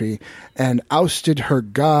country and ousted her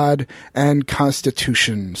God and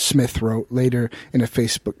Constitution, Smith wrote later in a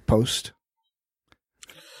Facebook post.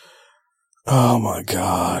 Oh, my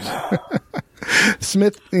God.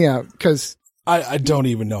 Smith, yeah, because... I don't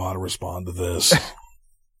even know how to respond to this.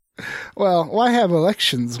 Well, why have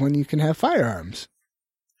elections when you can have firearms?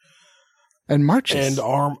 And marches.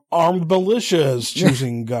 And armed militias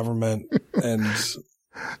choosing government and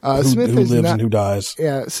Smith who lives and who dies.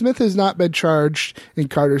 Yeah, Smith has not been charged in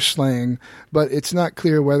Carter's slaying, but it's not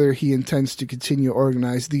clear whether he intends to continue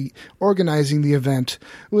organizing the event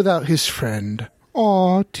without his friend.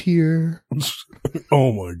 Aw, tear.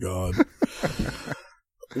 Oh, my God.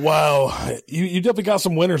 Wow. You definitely got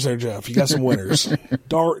some winners there, Jeff. You got some winners.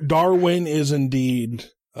 Darwin is indeed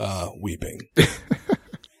weeping.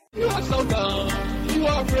 You are so dumb. You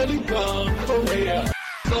are really dumb for real.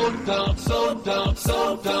 So dumb, so dumb,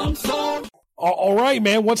 so dumb, so... All right,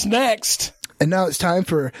 man. What's next? And now it's time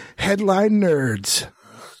for Headline Nerds.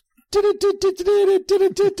 Get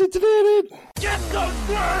those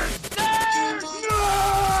words!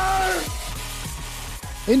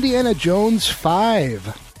 Indiana Jones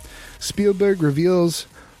 5. Spielberg reveals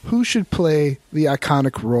who should play the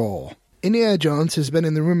iconic role. Indiana Jones has been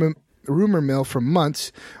in the rumor mill for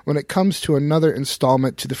months when it comes to another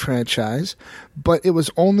installment to the franchise, but it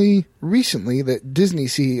was only recently that Disney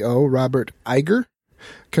CEO Robert Iger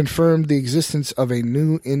confirmed the existence of a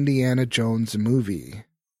new Indiana Jones movie.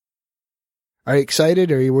 Are you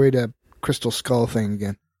excited, or are you worried a Crystal Skull thing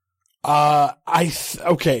again?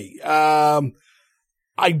 Okay.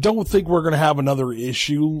 I don't think we're going to have another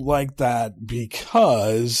issue like that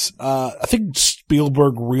because I think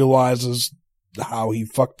Spielberg realizes how he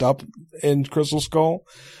fucked up in Crystal Skull.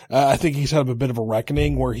 I think he's had a bit of a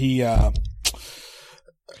reckoning where he... You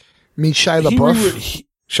mean Shia LaBeouf?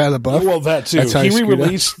 Shia LaBeouf? Well, that too.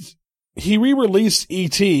 He re-released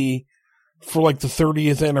E.T. for like the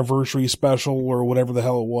 30th anniversary special or whatever the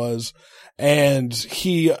hell it was. And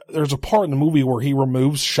there's a part in the movie where he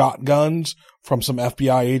removes shotguns from some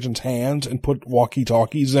FBI agent's hands and put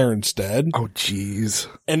walkie-talkies there instead. Oh, jeez.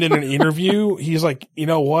 And in an interview, he's like, you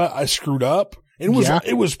know what? I screwed up. It was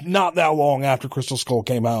not that long after Crystal Skull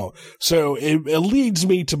came out. So it leads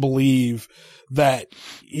me to believe that,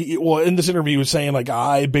 in this interview he was saying like,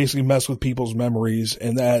 I basically messed with people's memories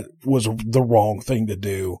and that was the wrong thing to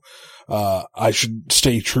do. I should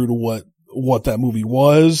stay true to what that movie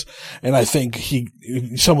was. And I think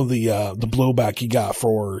some of the blowback he got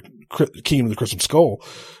for Kingdom of the Crystal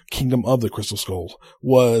Skull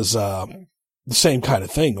was, the same kind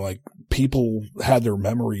of thing. Like people had their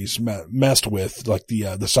memories messed with, like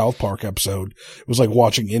the South Park episode. It was like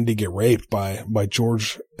watching Indy get raped by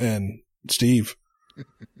George and Steve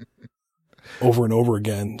over and over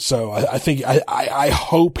again. So I think, I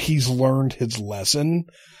hope he's learned his lesson.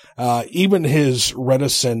 Even his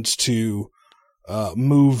reticence to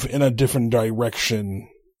move in a different direction,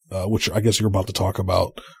 which I guess you're about to talk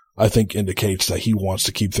about, I think indicates that he wants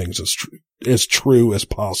to keep things as true as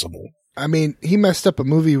possible. I mean, he messed up a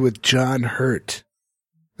movie with John Hurt.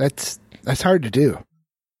 That's hard to do.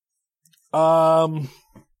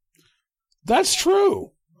 That's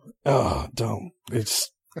true.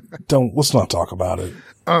 Let's not talk about it.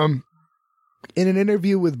 In an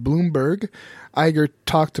interview with Bloomberg, Iger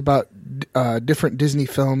talked about different Disney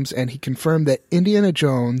films, and he confirmed that Indiana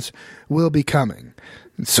Jones will be coming.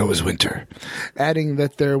 And so is Winter, adding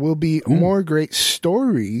that there will be more great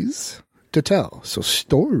stories to tell. So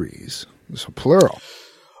stories, so plural.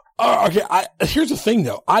 Okay, here's the thing,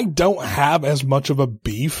 though. I don't have as much of a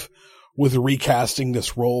beef with recasting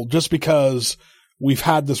this role just because we've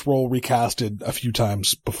had this role recasted a few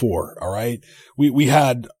times before, all right? We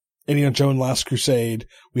had Indiana Jones Last Crusade.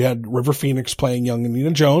 We had River Phoenix playing young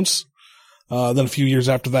Indiana Jones. Then a few years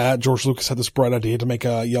after that, George Lucas had this bright idea to make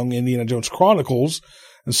a young Indiana Jones Chronicles.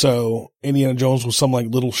 And so Indiana Jones was some like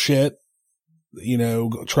little shit, you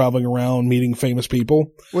know, traveling around meeting famous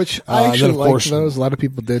people. Which I actually liked those. A lot of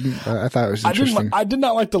people didn't. I thought it was interesting. I did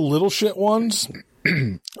not like the little shit ones.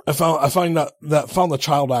 I found the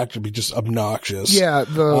child actor to be just obnoxious. Yeah,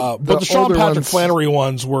 but the Sean Patrick Flannery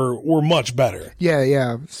ones were much better.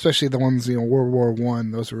 Yeah, especially the ones, you know, World War I.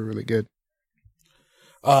 Those were really good.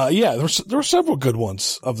 Yeah, there were several good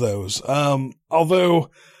ones of those.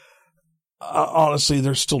 Although honestly,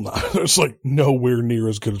 there's like nowhere near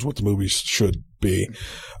as good as what the movies should be,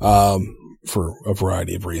 for a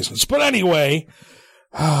variety of reasons. But anyway,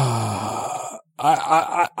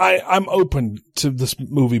 I'm open to this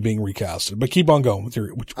movie being recasted, but keep on going with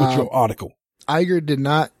your article. Iger did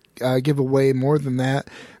not give away more than that.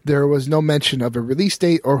 There was no mention of a release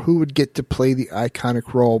date or who would get to play the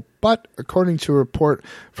iconic role. But according to a report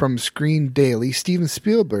from Screen Daily, Steven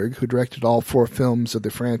Spielberg, who directed all 4 films of the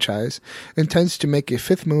franchise, intends to make a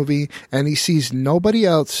 5th movie, and he sees nobody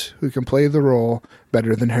else who can play the role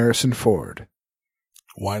better than Harrison Ford.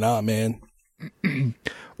 Why not, man?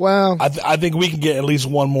 Well, I think we can get at least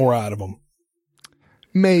one more out of him.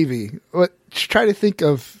 Maybe. But try to think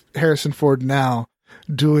of Harrison Ford now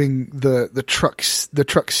doing the truck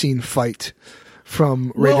scene fight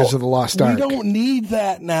from Raiders of the Lost Ark. We don't need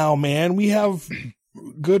that now, man. We have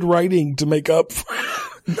good writing to make up for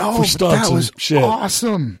stunts that was and shit.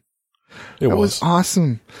 Awesome. That was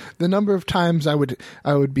awesome. The number of times I would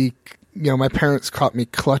be, you know, my parents caught me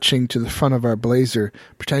clutching to the front of our Blazer,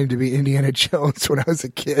 pretending to be Indiana Jones when I was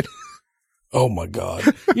a kid. Oh my God.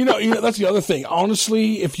 You know, that's the other thing.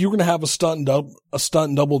 Honestly, if you're going to have a stunt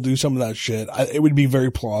double do some of that shit, it would be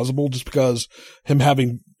very plausible, just because him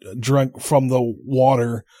having drunk from the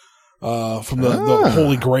water, from the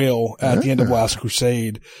Holy Grail at the end of Last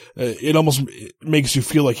Crusade, it almost makes you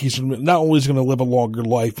feel like he's not only going to live a longer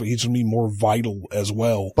life, but he's going to be more vital as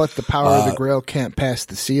well. But the power of the Grail can't pass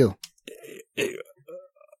the seal.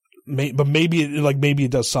 But maybe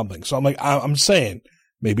it does something. So I'm saying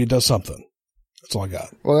maybe it does something. That's all I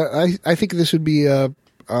got. Well, I think this would be a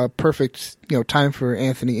perfect, you know, time for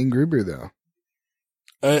Anthony Ingruber,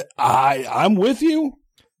 though. I'm with you.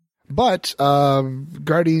 But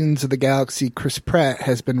Guardians of the Galaxy Chris Pratt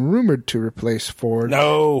has been rumored to replace Ford.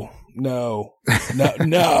 No. But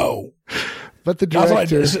the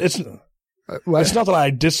director, it's not that I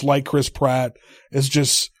dislike Chris Pratt. It's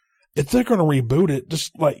just, if they're going to reboot it,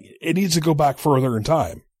 just like it needs to go back further in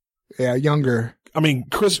time. Yeah, younger. I mean,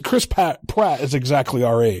 Chris Pratt is exactly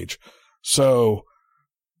our age, so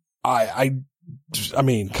I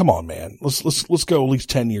mean, come on, man. Let's go at least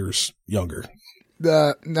 10 years younger.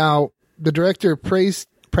 Now the director praised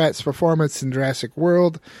Pratt's performance in Jurassic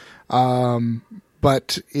World,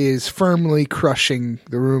 but is firmly crushing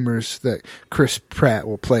the rumors that Chris Pratt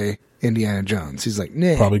will play Indiana Jones. He's like,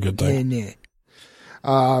 nah, probably a good thing.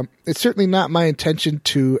 Nah. It's certainly not my intention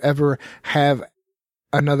to ever have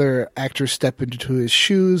another actor step into his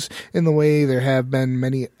shoes in the way there have been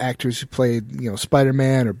many actors who played, you know,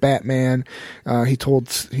 Spider-Man or Batman. He told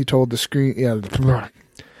the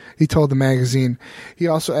magazine. He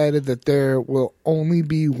also added that there will only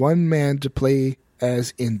be one man to play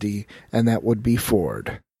as Indy, and that would be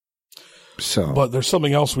Ford. So, but there's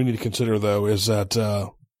something else we need to consider, though, is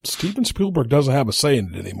that Steven Spielberg doesn't have a say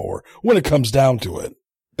in it anymore when it comes down to it.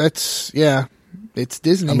 It's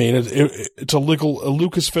Disney. I mean, it's a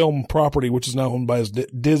Lucasfilm property, which is now owned by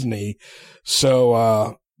Disney.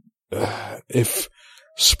 So, if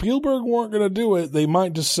Spielberg weren't going to do it, they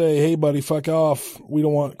might just say, hey, buddy, fuck off. We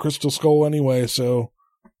don't want Crystal Skull anyway. So,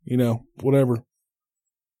 you know, whatever.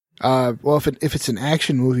 Well, if it's an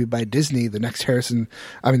action movie by Disney, the next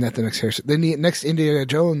Indiana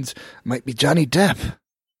Jones might be Johnny Depp.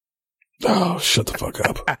 Oh, shut the fuck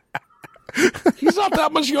up. He's not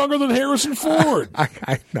that much younger than Harrison Ford.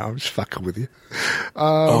 I know, I'm just fucking with you.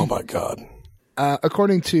 Oh my God.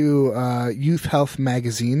 According to Youth Health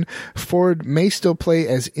magazine, Ford may still play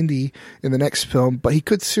as Indy in the next film, but he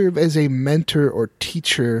could serve as a mentor or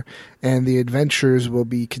teacher, and the adventures will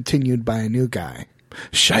be continued by a new guy.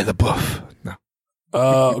 Shia LaBeouf. No.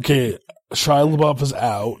 Okay. Shia LaBeouf is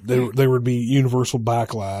out. There would be universal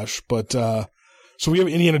backlash, but so we have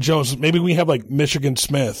Indiana Jones. Maybe we have like Michigan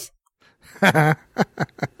Smith. Come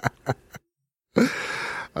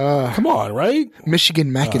on, right?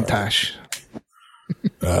 Michigan Macintosh.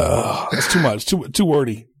 That's too much. Too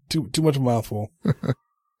wordy. Too much of a mouthful.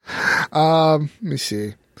 Let me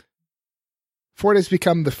see. Ford has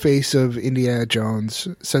become the face of Indiana Jones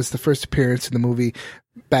since the first appearance in the movie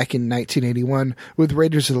back in 1981 with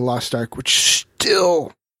Raiders of the Lost Ark, which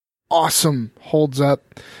still awesome, holds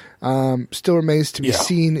up. Still remains to be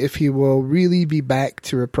seen if he will really be back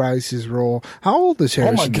to reprise his role. How old is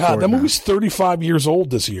Harrison Ford? Oh my God, that now? movie's 35 years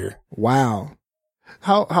old this year. Wow.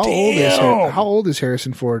 How old is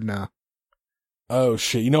Harrison Ford now? Oh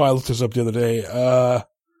shit! You know, I looked this up the other day. I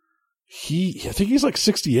think he's like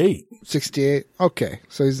 68. 68. Okay,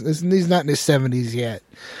 so he's not in his 70s yet.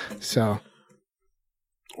 So,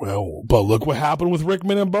 well, but look what happened with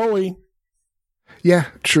Rickman and Bowie. Yeah,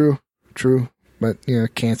 true. But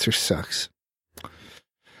cancer sucks.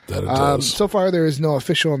 That it does. So far, there is no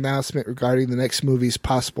official announcement regarding the next movie's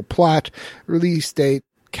possible plot, release date,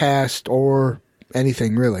 cast, or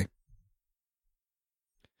anything really.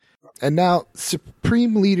 And now,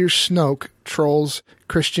 Supreme Leader Snoke trolls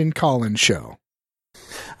Christian Collins show.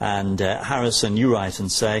 And Harrison, you write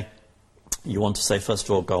and say, you want to say, first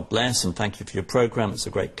of all, God bless and thank you for your program. It's a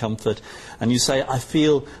great comfort. And you say, I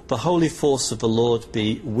feel the holy force of the Lord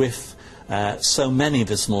be with so many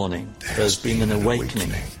this morning. There's been an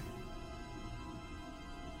awakening.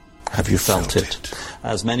 Have you felt it?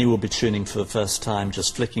 As many will be tuning for the first time,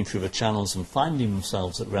 just flicking through the channels and finding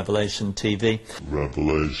themselves at Revelation TV.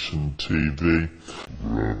 Revelation TV.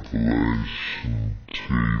 Revelation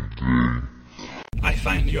TV. I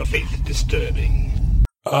find your faith disturbing.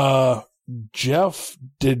 Jeff,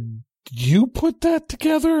 did you put that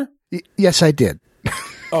together? Yes, I did.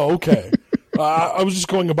 Oh, okay. I was just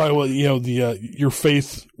going by what your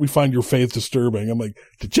faith. We find your faith disturbing. I'm like,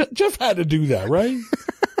 Jeff had to do that, right?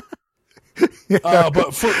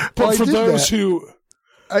 But for those who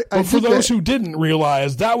who didn't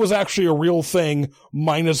realize, that was actually a real thing,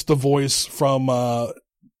 minus the voice from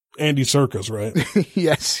Andy Serkis, right?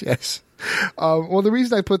 Yes. Well, the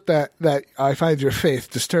reason I put that I find your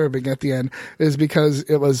faith disturbing at the end is because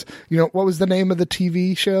it was, what was the name of the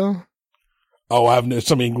TV show? Oh, it's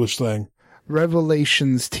some English thing.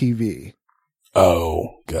 Revelations TV.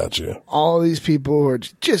 Oh, gotcha. All these people who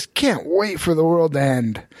just can't wait for the world to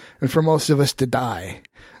end and for most of us to die.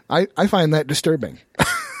 I find that disturbing.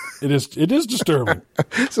 It is disturbing.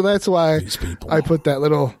 So that's why I put that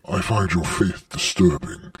little I find your faith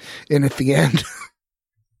disturbing in at the end.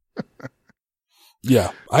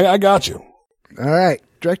 Yeah, I got you. All right.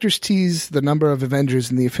 Directors tease the number of Avengers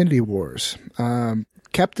in the Infinity Wars.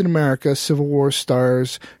 Captain America Civil War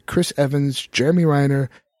stars Chris Evans, Jeremy Renner,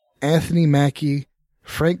 Anthony Mackie,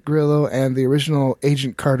 Frank Grillo, and the original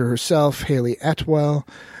Agent Carter herself, Haley Atwell,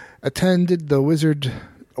 attended the Wizard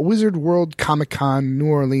World Comic-Con New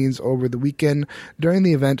Orleans over the weekend. During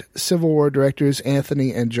the event, Civil War directors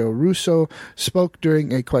Anthony and Joe Russo spoke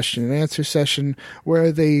during a question and answer session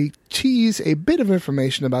where they tease a bit of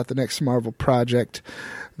information about the next Marvel project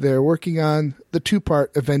they're working on, the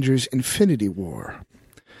two-part Avengers Infinity War.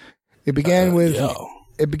 It began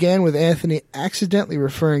with Anthony accidentally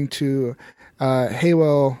referring to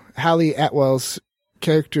Haley Atwell's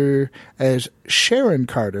character as Sharon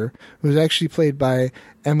Carter, who was actually played by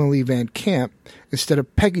Emily Van Camp instead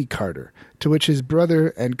of Peggy Carter, to which his brother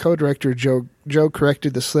and co-director Joe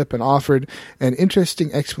corrected the slip and offered an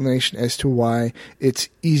interesting explanation as to why it's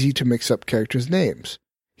easy to mix up characters' names.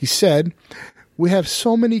 He said, "We have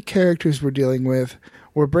so many characters we're dealing with.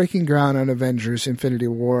 We're breaking ground on Avengers Infinity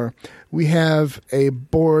War. We have a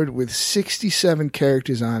board with 67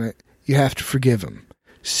 characters on it. You have to forgive them."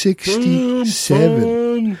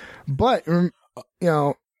 67. But, I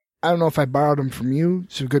don't know if I borrowed them from you.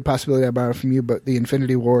 It's a good possibility I borrowed from you, but the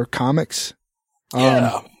Infinity War comics,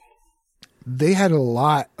 they had a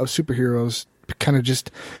lot of superheroes kind of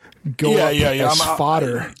just go up as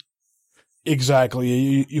fodder.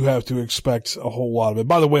 Exactly. You have to expect a whole lot of it.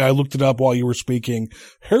 By the way, I looked it up while you were speaking.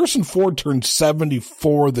 Harrison Ford turned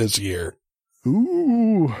 74 this year.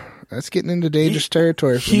 Ooh, that's getting into dangerous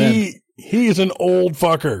territory for men. He is an old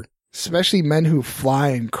fucker. Especially men who fly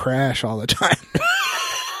and crash all the time.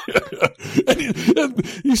 and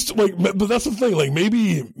he's like, but that's the thing. Like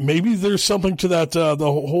maybe there's something to that, the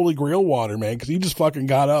Holy Grail water, man. Cause he just fucking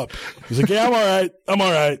got up. He's like, yeah, I'm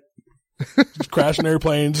all right. Just crashing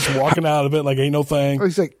airplanes, just walking out of it like ain't no thing. Oh,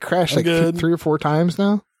 he's like crashed like 3 or 4 times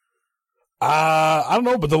now. I don't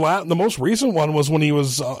know, but the most recent one was when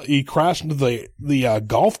he crashed into the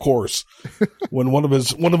golf course when one of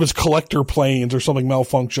his collector planes or something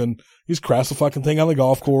malfunctioned. He's crashed the fucking thing on the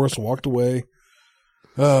golf course, walked away.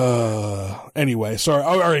 Anyway, sorry.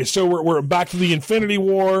 All right, so we're back to the Infinity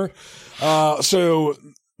War. So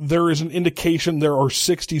there is an indication there are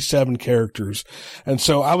 67 characters, and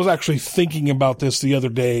so I was actually thinking about this the other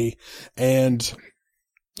day, and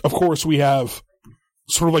of course we have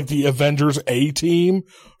sort of like the Avengers A team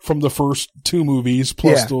from the first two movies,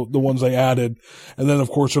 plus the ones they added. And then, of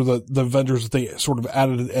course, are the Avengers that they sort of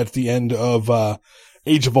added at the end of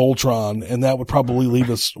Age of Ultron. And that would probably leave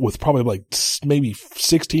us with probably like maybe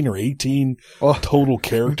 16 or 18 total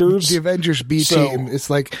characters. The Avengers B team is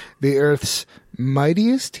like the Earth's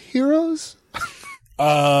mightiest heroes?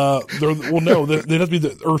 No, they'd have to be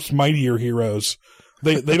the Earth's mightier heroes.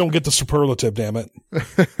 They don't get the superlative, damn it.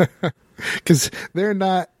 Because they're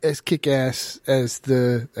not as kick-ass as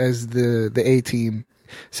the A team,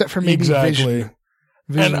 except for maybe Vision.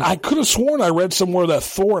 And I could have sworn I read somewhere that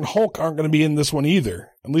Thor and Hulk aren't going to be in this one either,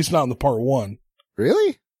 at least not in the part one.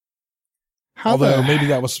 Really? Although maybe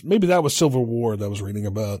that was Civil War that I was reading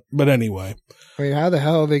about. But anyway, I mean, how the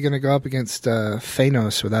hell are they going to go up against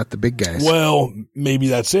Thanos without the big guys? Well, maybe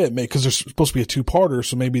that's it, because there's supposed to be a two-parter,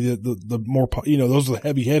 so maybe the more, those are the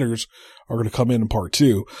heavy hitters are going to come in part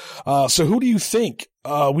two. So who do you think?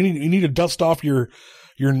 You need to dust off your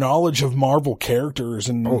knowledge of Marvel characters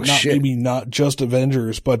and maybe not just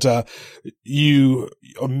Avengers, but you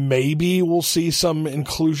maybe will see some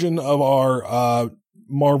inclusion of our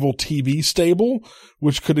Marvel TV stable,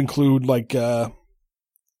 which could include like Agents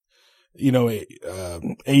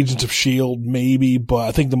of S.H.I.E.L.D. maybe, but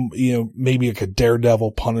I think maybe like a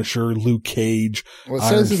Daredevil, Punisher, Luke Cage,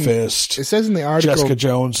 Iron Fist. It says in the article, Jessica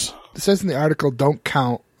Jones. It says in the article, don't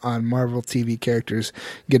count on Marvel TV characters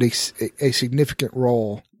get a significant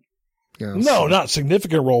role. No, not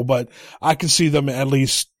significant role, but I can see them at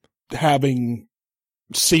least having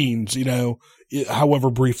scenes, however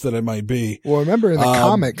brief that it might be. Well, remember in the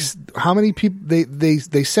comics, how many people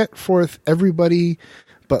they set forth everybody,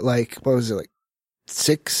 but like, what was it, like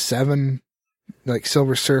 6, 7, like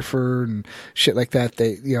Silver Surfer and shit like that.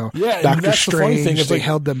 Doctor Strange, they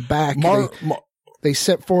held them back. They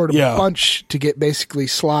set forward a bunch to get basically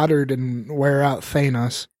slaughtered and wear out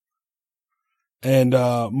Thanos. And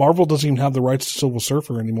Marvel doesn't even have the rights to Silver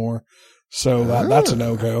Surfer anymore, so that's a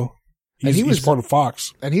no-go. He's part of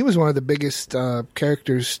Fox. And he was one of the biggest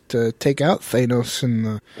characters to take out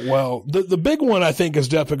Thanos. Well, the big one I think is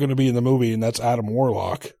definitely going to be in the movie, and that's Adam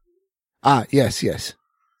Warlock. Yes.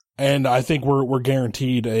 And I think we're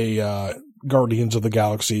guaranteed a Guardians of the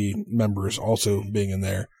Galaxy members also being in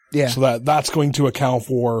there. Yeah. So that's going to account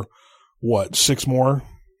for, 6 more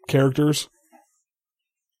characters?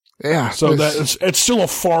 Yeah. So it's still a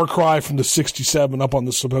far cry from the 67 up on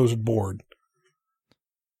the supposed board.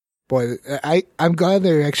 Boy, I'm glad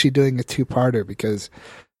they're actually doing a two-parter, because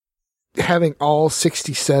having all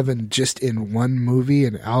 67 just in one movie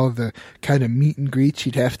and all of the kind of meet and greets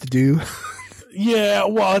you'd have to do. Yeah,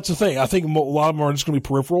 well, that's the thing. I think a lot of them are just going to be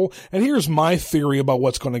peripheral. And here's my theory about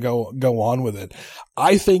what's going to go on with it.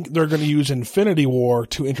 I think they're going to use Infinity War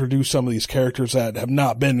to introduce some of these characters that have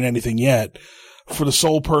not been in anything yet, for the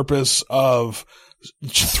sole purpose of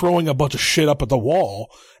throwing a bunch of shit up at the wall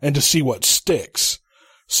and to see what sticks.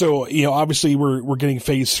 So, obviously we're getting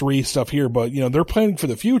phase 3 stuff here, but, they're planning for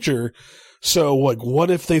the future. So, like, what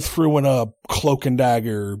if they threw in a Cloak and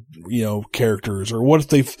Dagger, characters? Or what if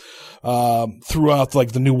they threw out,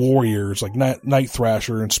 like, the New Warriors, like Night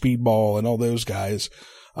Thrasher and Speedball and all those guys?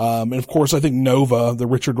 And of course, I think Nova, the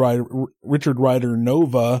Richard Rider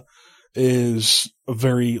Nova, is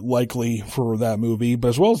very likely for that movie, but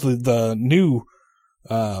as well as the new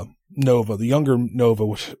Nova, the younger Nova,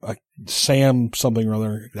 which Sam something or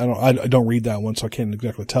other. I don't read that one, so I can't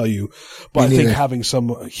exactly tell you. But I think having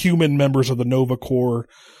some human members of the Nova Corps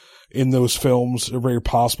in those films are very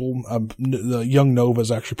possible. The young Nova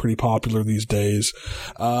is actually pretty popular these days.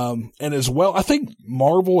 And as well, I think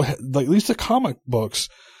Marvel, at least the comic books,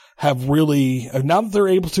 have really, now that they're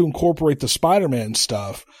able to incorporate the Spider-Man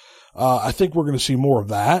stuff, I think we're going to see more of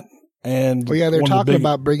that. And they're talking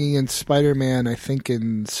about bringing in Spider-Man, I think,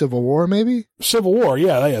 in Civil War, maybe? Civil War,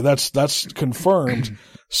 yeah, that's confirmed.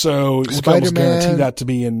 So we can almost guarantee that to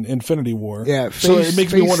be in Infinity War. Yeah, so it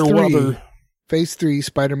makes me wonder what other... Phase 3,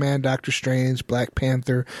 Spider-Man, Doctor Strange, Black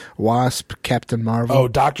Panther, Wasp, Captain Marvel. Oh,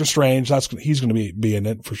 Doctor Strange, he's going to be in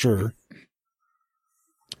it for sure.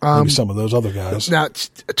 Maybe some of those other guys. Now,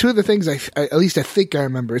 two of the things at least I think I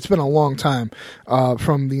remember, it's been a long time,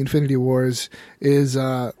 from the Infinity Wars, is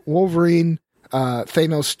Wolverine,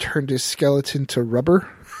 Thanos turned his skeleton to rubber.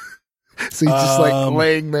 So he's just like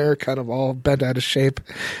laying there, kind of all bent out of shape.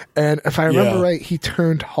 And if I remember right, he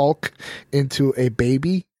turned Hulk into a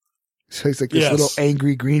baby. So he's like this little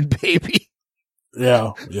angry green baby.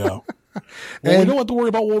 Yeah. Well, we don't have to worry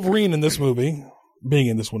about Wolverine in this movie, being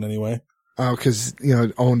in this one anyway. Oh, because,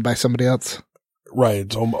 owned by somebody else. Right.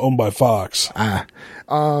 It's owned by Fox.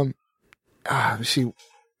 See,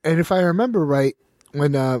 and if I remember right,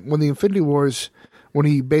 when the Infinity Wars when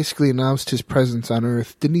he basically announced his presence on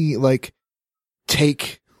Earth, didn't he like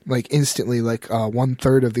take like instantly like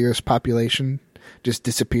 1/3 of the Earth's population just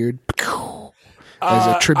disappeared as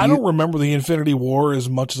a tribute? I don't remember the Infinity War as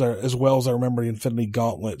well as I remember the Infinity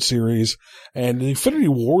Gauntlet series. And the Infinity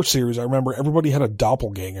War series, I remember everybody had a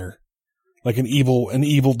doppelganger, like an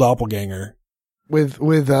evil doppelganger with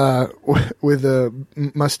a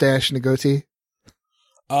mustache and a goatee.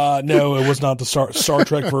 No, it was not the Star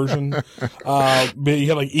Trek version. But you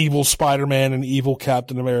had like evil Spider-Man and evil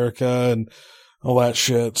Captain America and all that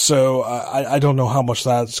shit. So I don't know how much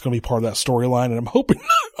that's going to be part of that storyline, and I'm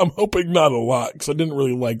hoping not a lot, because I didn't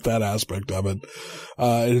really like that aspect of it.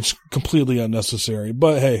 It's completely unnecessary.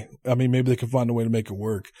 But hey, I mean, maybe they can find a way to make it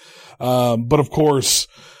work. But of course,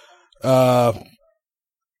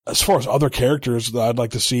 as far as other characters that I'd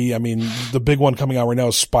like to see, I mean, the big one coming out right now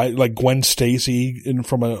is like Gwen Stacy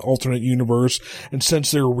from an alternate universe. And since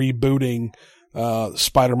they're rebooting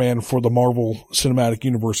Spider-Man for the Marvel Cinematic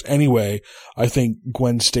Universe anyway, I think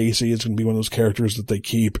Gwen Stacy is going to be one of those characters that they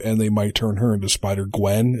keep, and they might turn her into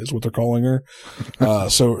Spider-Gwen, is what they're calling her.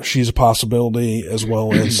 So she's a possibility, as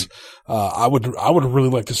well as I would really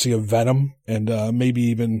like to see a Venom, and maybe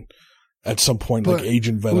even at some point, like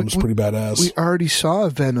Agent Venom's pretty badass. We already saw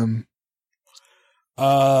Venom.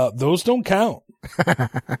 Those don't count.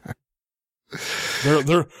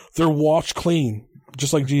 They're washed clean,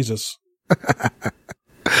 just like Jesus.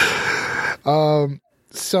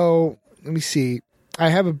 So let me see. I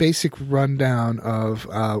have a basic rundown of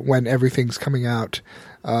when everything's coming out.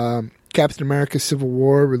 Captain America Civil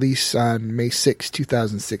War released on May 6,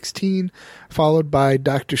 2016, followed by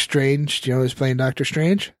Doctor Strange. Do you know who's playing Doctor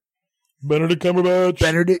Strange? Benedict Cumberbatch.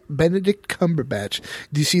 Benedict Cumberbatch.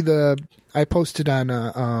 Do you see I posted on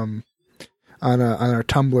our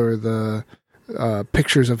Tumblr the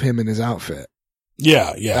pictures of him in his outfit.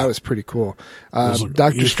 Yeah. That was pretty cool.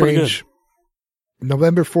 Doctor Strange,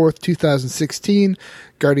 November 4th, 2016.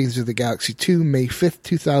 Guardians of the Galaxy 2, May 5th,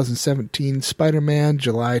 2017. Spider-Man,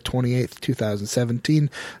 July 28th,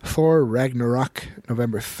 2017. Thor Ragnarok,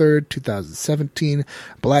 November 3rd, 2017.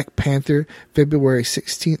 Black Panther, February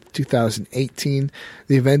 16th, 2018.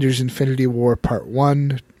 The Avengers Infinity War Part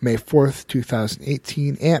 1, May 4th,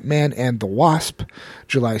 2018. Ant-Man and the Wasp,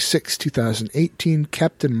 July 6th, 2018.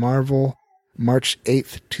 Captain Marvel, March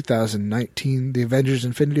 8th, 2019. The Avengers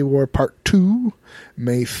Infinity War Part 2,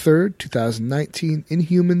 May 3rd, 2019.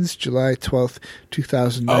 Inhumans, July 12th,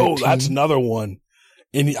 2019. Oh, that's another one.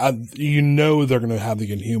 And you know they're going to have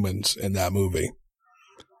the Inhumans in that movie.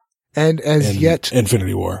 And yet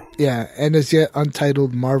Infinity War. Yeah, and as yet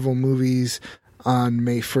untitled Marvel movies on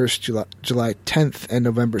May 1st, July 10th, and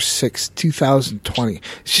November 6th, 2020.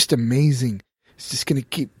 It's just amazing. It's just going to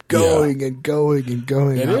keep going and going and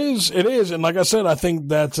going. It is. And like I said, I think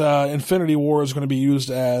that Infinity War is going to be used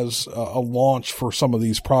as a launch for some of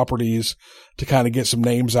these properties to kind of get some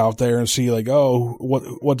names out there and see like, oh,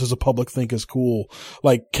 what does the public think is cool?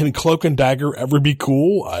 Like, can Cloak and Dagger ever be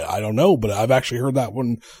cool? I don't know, but I've actually heard that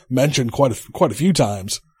one mentioned quite a few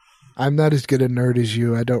times. I'm not as good a nerd as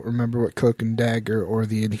you. I don't remember what Cloak and Dagger or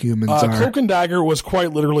the Inhumans are. Cloak and Dagger was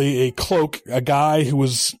quite literally a cloak, a guy who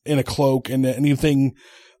was in a cloak, and anything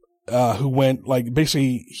who went, like,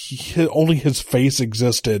 basically, only his face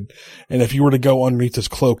existed, and if you were to go underneath his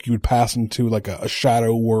cloak, you would pass into, like, a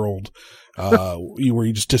shadow world, where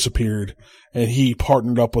you just disappeared, and he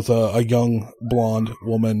partnered up with a young blonde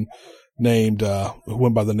woman named, who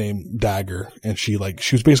went by the name Dagger, and she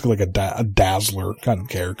was basically like a Dazzler kind of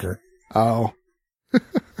character. Oh.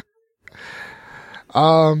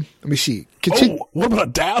 Let me see. What about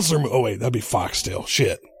a Dazzler? Oh wait, that'd be Foxtail.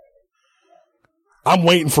 Shit. I'm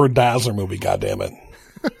waiting for a Dazzler movie, goddammit.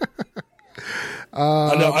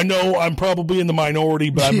 I know I'm probably in the minority,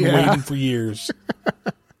 but I've been waiting for years.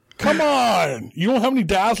 Come on. You don't have any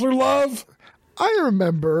Dazzler love? I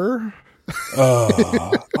remember.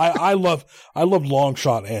 I loved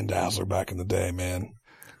Longshot and Dazzler back in the day, man.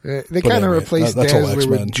 They kind of replaced Dazzler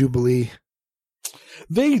with Jubilee.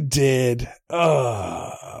 They did.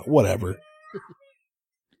 Whatever.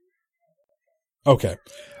 Okay.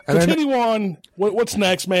 Continue on. What's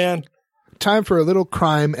next, man? Time for a little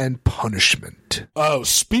crime and punishment. Oh,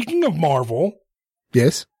 speaking of Marvel.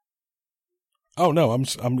 Yes. Oh no, I'm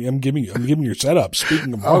giving your setup.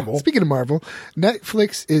 Speaking of Marvel. Speaking of Marvel,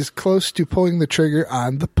 Netflix is close to pulling the trigger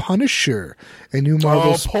on The Punisher. A new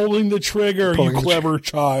Marvel. Pulling the trigger, you clever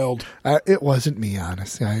child. It wasn't me,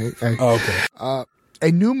 honestly. Okay.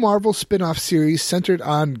 A new Marvel spin-off series centered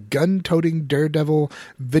on gun-toting daredevil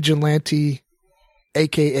vigilante,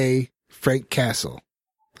 a.k.a. Frank Castle.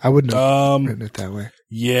 I wouldn't have written it that way.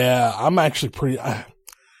 Yeah, I'm actually pretty...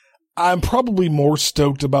 I I'm probably more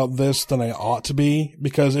stoked about this than I ought to be,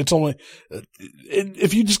 because it's only,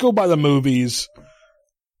 if you just go by the movies,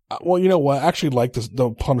 well, you know what? I actually like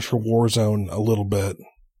the Punisher Warzone a little bit.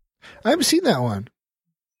 I haven't seen that one.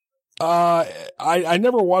 I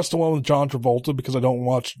never watched the one with John Travolta because I don't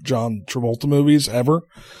watch John Travolta movies ever.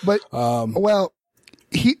 But, well,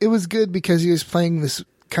 it was good because he was playing this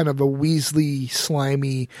kind of a Weasley,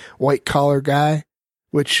 slimy, white collar guy,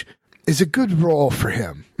 which is a good role for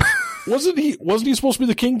him. Wasn't he supposed to be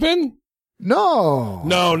the Kingpin? No.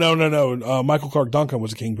 No. Michael Clark Duncan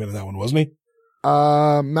was the Kingpin in that one, wasn't he?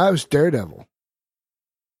 That was Daredevil.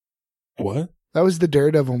 What? That was the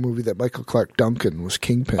Daredevil movie that Michael Clark Duncan was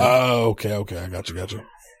Kingpin. Oh, okay. I got you.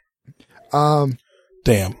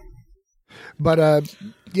 Damn. But,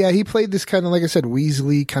 yeah, he played this kind of, like I said,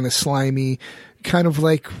 Weasley, kind of slimy, kind of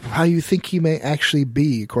like how you think he may actually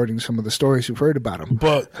be, according to some of the stories we've heard about him.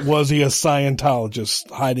 But was he a Scientologist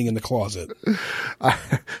hiding in the closet?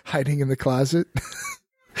 Hiding in the closet?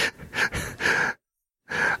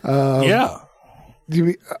 Yeah.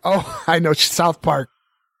 I know, South Park.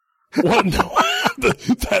 What? No,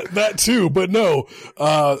 that too, but no.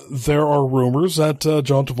 There are rumors that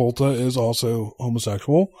John Travolta is also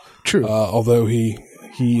homosexual. True. Although he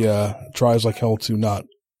tries like hell to not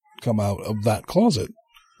come out of that closet.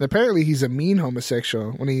 Apparently, he's a mean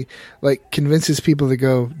homosexual. When he like convinces people to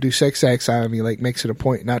go do sex acts on him, he like makes it a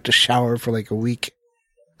point not to shower for like a week.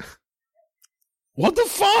 What the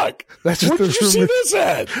fuck? Where did you see this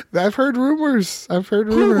at? I've heard rumors. Who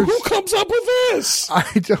comes up with this?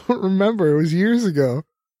 I don't remember. It was years ago.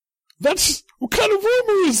 What kind of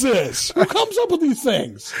rumor is this? Who comes up with these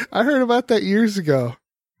things? I heard about that years ago.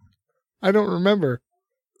 I don't remember.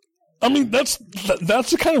 I mean, that's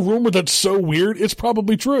the kind of rumor that's so weird, it's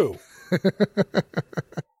probably true.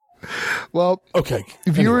 Well, okay.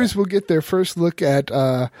 Viewers will get their first look at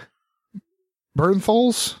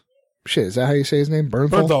Bernthal's. Shit, is that how you say his name?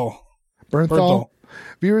 Bernthal.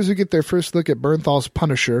 Viewers will get their first look at Bernthal's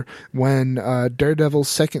Punisher when Daredevil's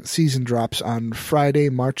second season drops on Friday,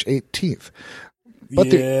 March 18th. But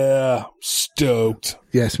stoked.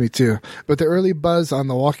 Yes, me too. But the early buzz on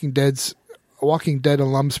the Walking Dead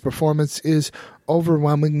alum's performance is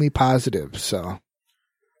overwhelmingly positive. So,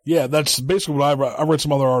 yeah, that's basically what I read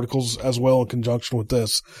some other articles as well in conjunction with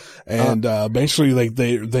this, and basically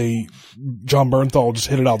they John Bernthal just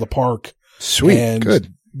hit it out of the park. Sweet, and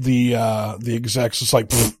good. The execs just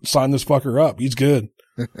like sign this fucker up. He's good.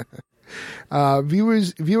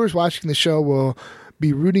 Viewers watching the show will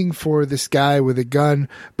be rooting for this guy with a gun,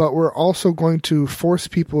 but we're also going to force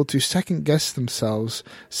people to second guess themselves,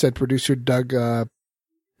 said producer Doug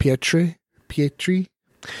Pietri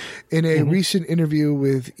in a recent interview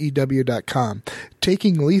with EW.com.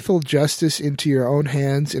 Taking lethal justice into your own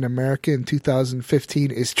hands in America in 2015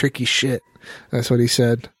 is tricky shit. That's what he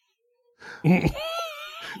said. But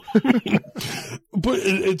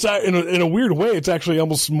it's in a weird way, it's actually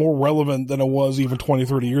almost more relevant than it was even 20,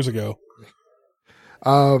 30 years ago.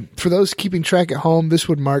 For those keeping track at home, this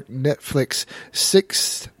would mark Netflix's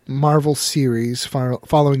sixth Marvel series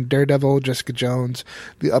following Daredevil, Jessica Jones,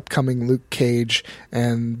 the upcoming Luke Cage,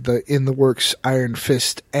 and the in-the-works Iron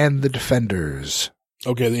Fist and The Defenders.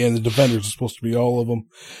 Okay, and The Defenders is supposed to be all of them.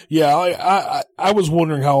 Yeah, I was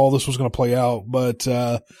wondering how all this was going to play out, but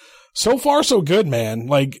so far so good, man.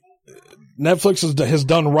 Like, Netflix has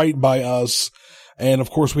done right by us. And of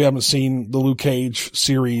course, we haven't seen the Luke Cage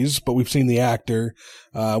series, but we've seen the actor.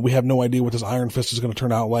 We have no idea what this Iron Fist is going to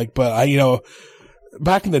turn out like. But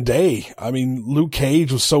back in the day, I mean, Luke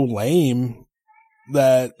Cage was so lame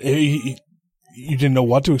that you didn't know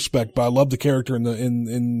what to expect. But I love the character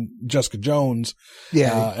in Jessica Jones.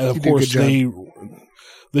 Yeah, and of course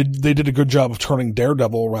they did a good job of turning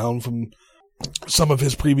Daredevil around from some of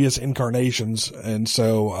his previous incarnations. And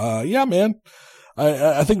so, yeah, man,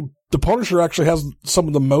 I think the Punisher actually has some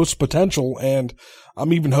of the most potential, and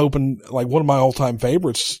I'm even hoping, like, one of my all-time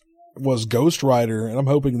favorites was Ghost Rider, and I'm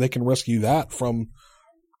hoping they can rescue that from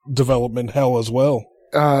development hell as well.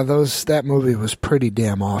 That movie was pretty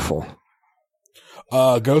damn awful.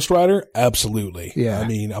 Ghost Rider? Absolutely. Yeah. I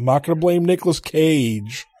mean, I'm not going to blame Nicolas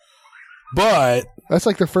Cage, but... That's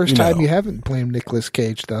like the first time you haven't blamed Nicolas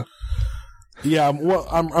Cage, though. Yeah,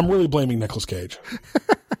 I'm really blaming Nicolas Cage.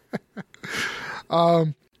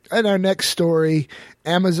 In our next story,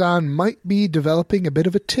 Amazon might be developing a bit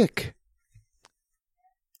of a tick.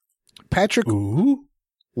 Patrick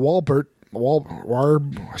Warburton.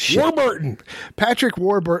 Patrick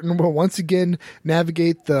Warburton will once again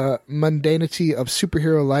navigate the mundanity of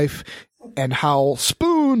superhero life and Howl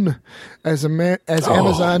Spoon as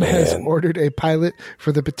Amazon has ordered a pilot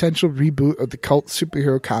for the potential reboot of the cult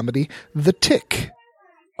superhero comedy The Tick.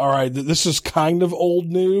 All right, this is kind of old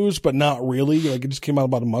news, but not really. Like, it just came out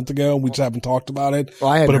about a month ago, and we just haven't talked about it. Well,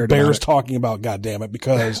 I hadn't but heard it bears about it. talking about, goddammit,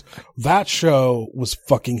 because that show was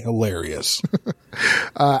fucking hilarious.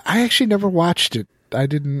 I actually never watched it. I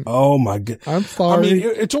didn't. Oh my god! I'm sorry. I mean,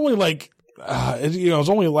 it's only like it's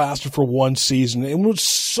only lasted for one season. It was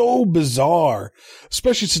so bizarre,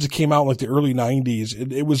 especially since it came out in like the early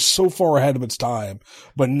 90s. It was so far ahead of its time.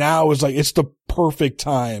 But now it's the perfect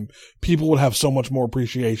time. People would have so much more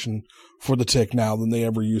appreciation for The Tick now than they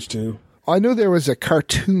ever used to. I know there was a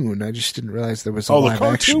cartoon. I just didn't realize there was a live the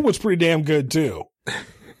cartoon action. was pretty damn good too.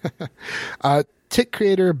 Tick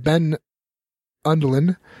creator Ben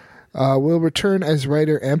Undlin will return as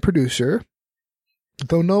writer and producer,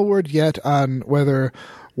 though no word yet on whether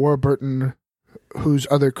Warburton, whose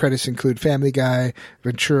other credits include Family Guy,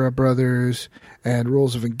 Ventura Brothers, and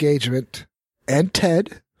Rules of Engagement, and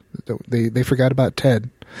Ted, they forgot about Ted,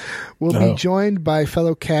 will be joined by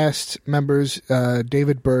fellow cast members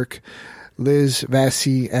David Burke, Liz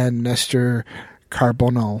Vassy, and Nestor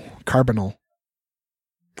Carbonell.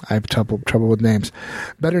 I have trouble with names.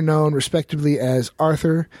 Better known respectively as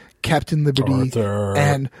Arthur, Captain Liberty,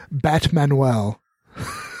 and Batmanuel.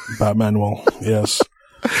 Batmanuel, yes.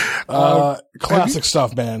 Classic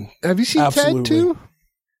stuff, man. Have you seen Absolutely. Ted too?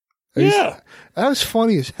 Yeah. That was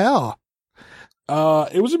funny as hell.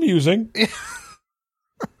 It was amusing.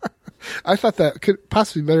 I thought that could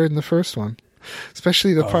possibly be better than the first one.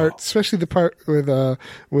 Especially the part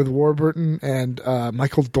with Warburton and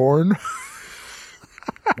Michael Dorn.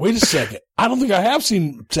 Wait a second. I don't think I have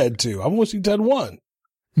seen Ted 2. I've only seen Ted 1.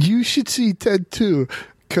 You should see Ted 2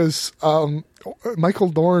 because Michael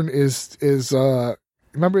Dorn is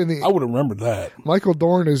remember in the I would have remembered that. Michael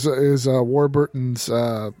Dorn is Warburton's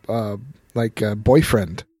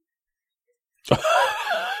boyfriend.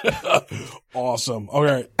 Awesome. All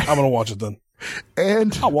right, I'm gonna watch it then.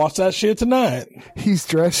 And I'll watch that shit tonight. He's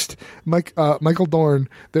dressed Michael Dorn.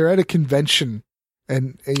 They're at a convention,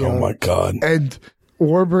 and oh my god! And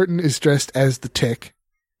Warburton is dressed as the Tick,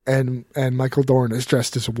 and Michael Dorn is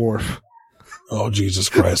dressed as Worf. Oh Jesus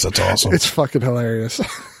Christ, that's awesome! It's fucking hilarious.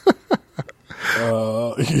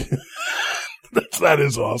 That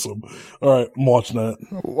is awesome. All right, I'm watching that.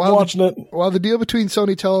 While the deal between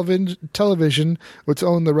Sony Television, which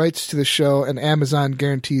own the rights to the show, and Amazon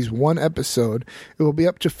guarantees one episode, it will be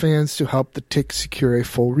up to fans to help the Tick secure a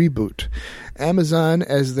full reboot. Amazon,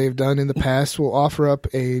 as they've done in the past, will offer up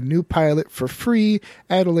a new pilot for free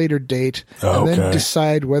at a later date, and then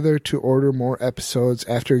decide whether to order more episodes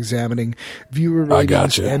after examining viewer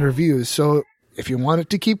ratings and reviews. So if you want it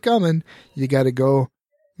to keep coming, you got to go,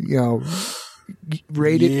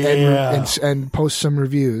 rate it and post some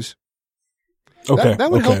reviews. Okay, that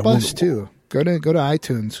would help us too. Go to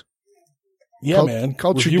iTunes. Yeah, man.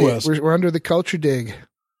 Culture Review dig. us. We're under the culture dig.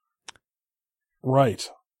 Right.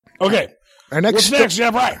 Okay. What's next,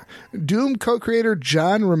 Jeff? Right. Doom co-creator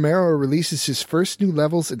John Romero releases his first new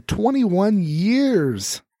levels in 21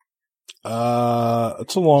 years.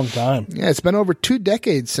 It's a long time. Yeah, it's been over 2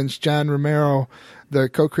 decades since John Romero, the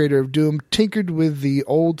co-creator of Doom, tinkered with the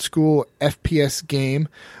old school FPS game,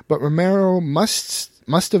 but Romero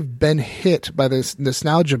must have been hit by this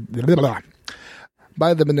nostalgia bug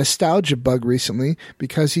recently,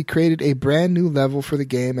 because he created a brand new level for the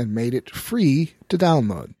game and made it free to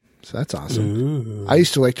download. So that's awesome. Ooh. I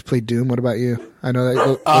used to like to play Doom. What about you? I know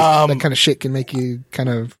that kind of shit can make you kind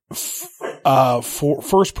of for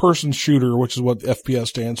first person shooter, which is what FPS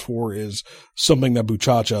stands for, is something that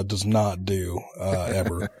Buchacha does not do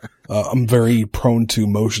ever. I'm very prone to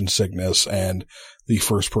motion sickness and the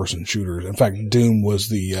first person shooters. In fact, Doom was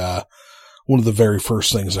the one of the very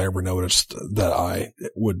first things I ever noticed that I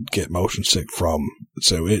would get motion sick from.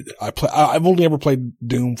 So I've only ever played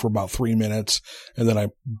Doom for about 3 minutes, and then I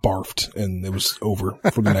barfed, and it was over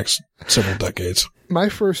for the next several decades. My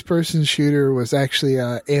first person shooter was actually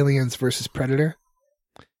Aliens versus Predator.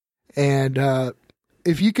 And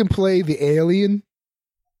if you can play the Alien,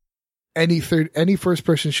 any first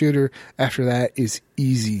person shooter after that is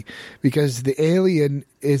easy, because the Alien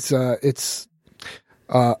is it's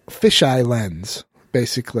fisheye lens,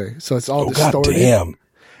 basically. So it's all distorted. Goddamn.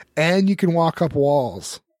 And you can walk up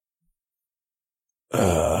walls.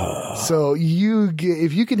 So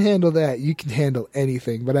if you can handle that, you can handle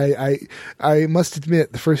anything. But I must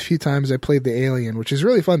admit, the first few times I played the Alien, which is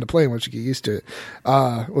really fun to play once you get used to it,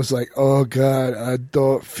 was like, oh god, I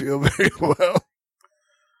don't feel very well.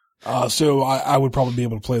 So I would probably be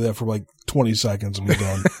able to play that for like 20 seconds and be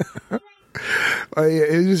done. It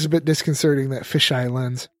is a bit disconcerting, that fisheye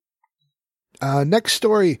lens. Next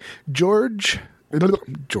story, gorgeous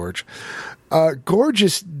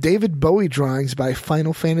David Bowie drawings by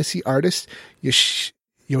Final Fantasy artist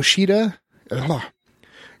Yoshitaka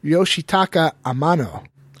Amano.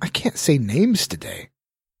 I can't say names today.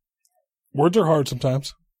 Words are hard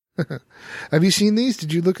sometimes. Have you seen these?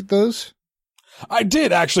 Did you look at those? I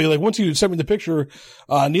did, actually. Like, once you sent me the picture,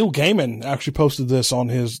 Neil Gaiman actually posted this on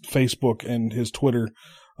his Facebook and his Twitter,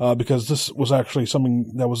 because this was actually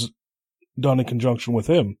something that was done in conjunction with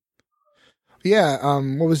him. Yeah,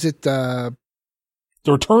 what was it? The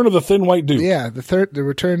Return of the Thin White Duke. Yeah, the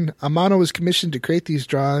return. Amano was commissioned to create these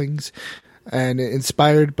drawings and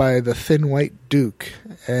inspired by the Thin White Duke.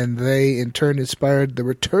 And they, in turn, inspired the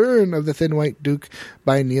Return of the Thin White Duke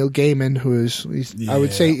by Neil Gaiman, who is, I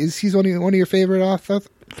would say, he's one of your favorite authors?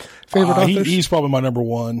 He's probably my number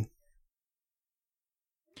one.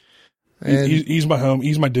 He's my home.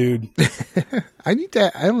 He's my dude. I need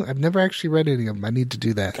to. I've never actually read any of them. I need to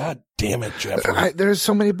do that. God damn it, Jeffrey! There's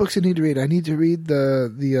so many books I need to read. I need to read the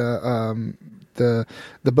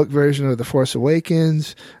book version of The Force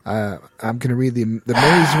Awakens. I'm going to read the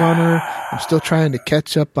Maze Runner. I'm still trying to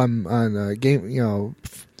catch up on game.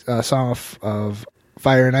 Song of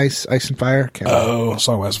Fire and Ice and Fire.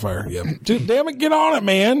 Song of Ice and Fire. Yeah. Dude, damn it, get on it,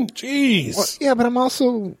 man. Jeez. Well, yeah, but I'm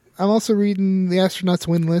also reading The Astronaut's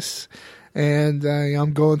Win List, and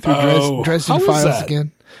I'm going through Dresden Files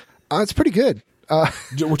again. It's pretty good.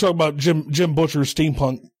 We're talking about Jim Butcher's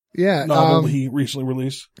steampunk novel he recently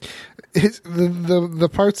released. The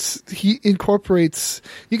parts he incorporates,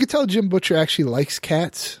 you can tell Jim Butcher actually likes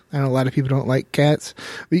cats. I know a lot of people don't like cats,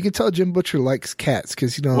 but you can tell Jim Butcher likes cats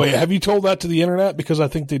because Wait, have you told that to the internet? Because I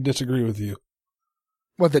think they disagree with you.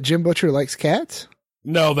 What, that Jim Butcher likes cats?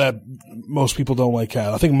 No, that most people don't like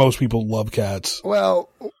cats. I think most people love cats. Well,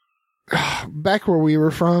 back where we were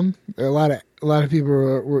from, a lot of people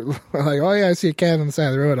were like, "Oh yeah, I see a cat on the side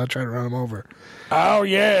of the road. I'll try to run him over." Oh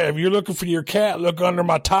yeah, if you're looking for your cat, look under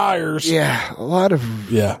my tires. Yeah, a lot of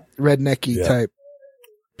rednecky type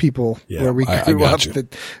people where we grew up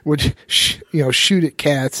that would shoot at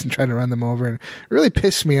cats and try to run them over, and it really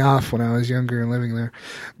pissed me off when I was younger and living there.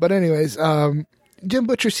 But anyways, Jim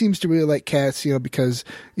Butcher seems to really like cats, because,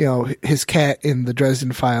 his cat in the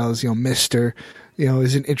Dresden Files, Mister,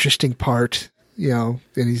 is an interesting part, and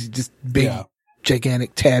he's just big,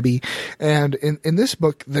 gigantic tabby. And in this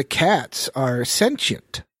book, the cats are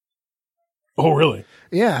sentient. Oh, really?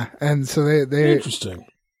 Yeah. And so they're interesting.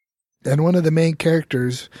 And one of the main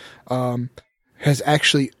characters, has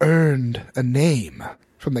actually earned a name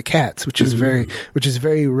from the cats, which is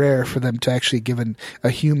very rare for them to actually give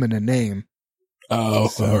a human a name. Oh,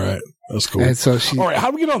 all right. That's cool. And so all right,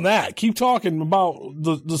 how do we get on that? Keep talking about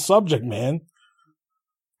the subject, man.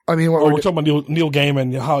 I mean, we're talking about Neil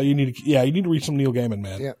Gaiman. How you need to read some Neil Gaiman,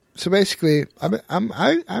 man. Yeah. So basically,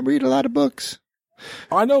 I read a lot of books.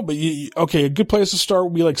 I know, but a good place to start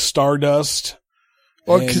would be like Stardust.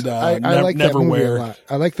 Well, because I like that movie a lot.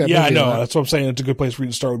 I like that movie. Yeah, I know. That's what I'm saying. It's a good place for you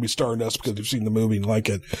to start would be Stardust because you've seen the movie and like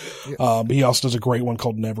it. Yeah. But he also does a great one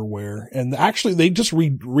called Neverwhere. And actually, they just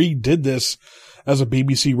redid this as a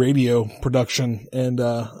BBC radio production, and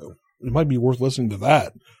it might be worth listening to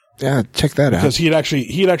that. Yeah, check that out. Because he had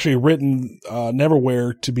actually written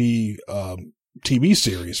Neverwhere to be TV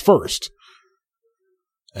series first,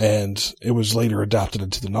 and it was later adapted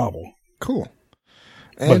into the novel. Cool.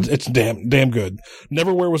 But it's damn good.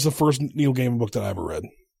 Neverwhere was the first Neil Gaiman book that I ever read.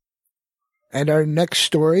 And our next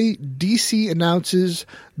story, DC announces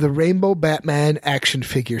the Rainbow Batman action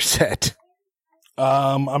figure set.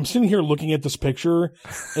 I'm sitting here looking at this picture,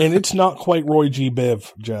 and it's not quite Roy G.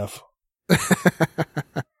 Biv, Jeff.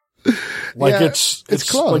 It's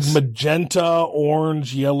close. Like magenta,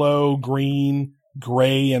 orange, yellow, green,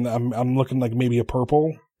 gray, and I'm looking like maybe a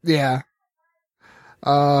purple. Yeah.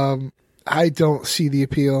 I don't see the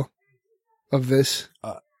appeal of this.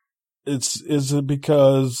 Is it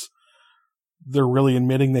because they're really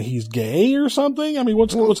admitting that he's gay or something? I mean,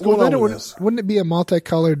 what's going on with this? Wouldn't it be a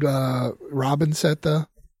multicolored Robin set though?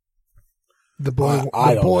 The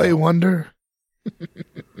boy wonder.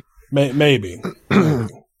 Maybe.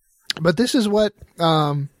 But this is what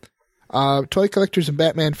toy collectors and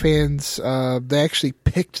Batman fans they actually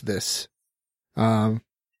picked this.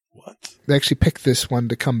 What? They actually picked this one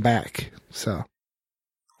to come back. So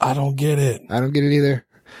I don't get it. I don't get it either.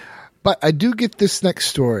 But I do get this next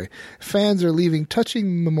story. Fans are leaving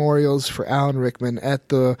touching memorials for Alan Rickman at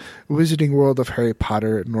the Wizarding World of Harry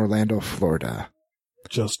Potter in Orlando, Florida.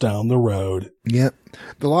 just down the road. Yep.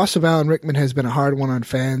 The loss of Alan Rickman has been a hard one on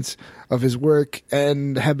fans of his work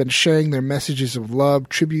and have been sharing their messages of love,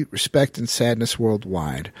 tribute, respect, and sadness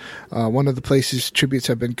worldwide. One of the places tributes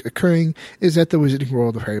have been occurring is at the Wizarding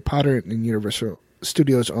World of Harry Potter in Universal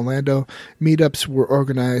Studios Orlando. Meetups were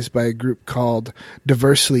organized by a group called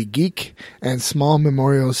Diversely Geek, and small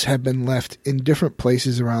memorials have been left in different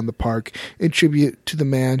places around the park in tribute to the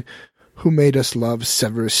man who made us love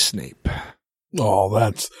Severus Snape. Oh,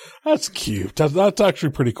 that's cute. That's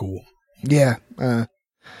actually pretty cool. Yeah.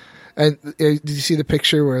 And did you see the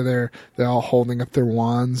picture where they're all holding up their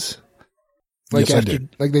wands? Like yes, after, I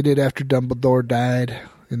did. Like they did after Dumbledore died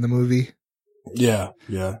in the movie. Yeah.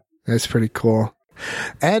 That's pretty cool.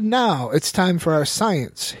 And now it's time for our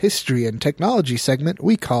science, history, and technology segment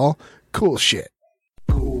we call Cool Shit.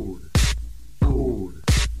 Cool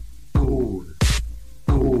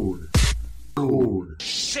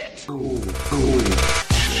shit.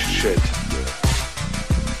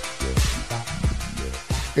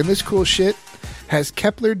 In this cool shit, has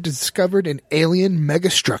Kepler discovered an alien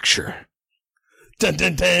megastructure? Dun,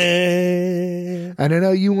 dun, dun. And I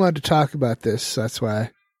know you wanted to talk about this, so that's why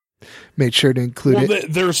I made sure to include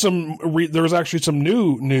it. There's actually some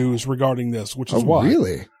new news regarding this, which is why.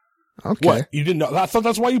 Really? Okay. What? You didn't know? I thought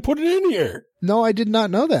that's why you put it in here. No, I did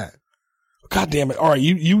not know that. God damn it. All right,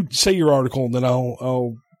 you say your article, and then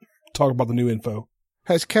I'll talk about the new info.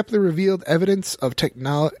 Has Kepler revealed evidence of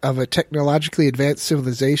a technologically advanced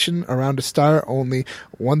civilization around a star only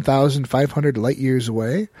 1,500 light years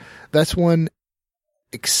away? That's one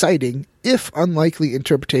exciting, if unlikely,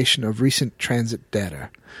 interpretation of recent transit data.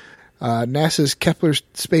 NASA's Kepler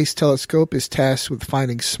Space Telescope is tasked with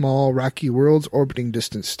finding small, rocky worlds orbiting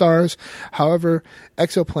distant stars. However,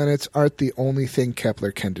 exoplanets aren't the only thing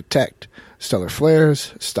Kepler can detect. Stellar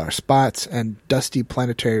flares, star spots, and dusty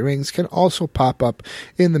planetary rings can also pop up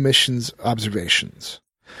in the mission's observations.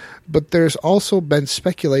 But there's also been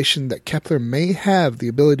speculation that Kepler may have the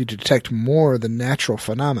ability to detect more than natural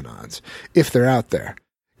phenomenons, if they're out there.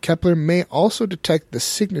 Kepler may also detect the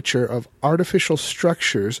signature of artificial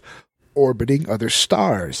structures orbiting other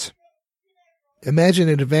stars. Imagine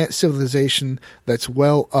an advanced civilization that's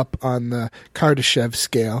well up on the Kardashev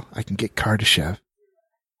scale. I can get Kardashev.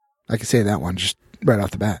 I can say that one just right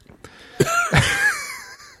off the bat.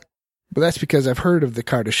 But that's because I've heard of the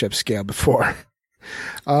Kardashev scale before.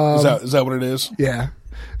 Is that what it is? Yeah.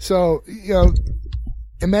 So,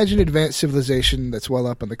 imagine an advanced civilization that's well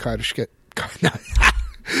up on the Kardashev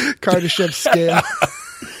scale.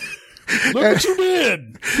 Look what you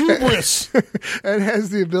did! Hubris! And has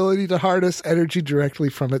the ability to harness energy directly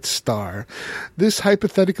from its star. This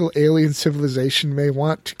hypothetical alien civilization may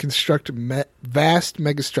want to construct vast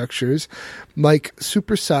megastructures like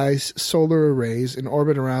supersized solar arrays in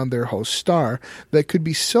orbit around their host star that could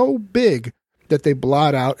be so big that they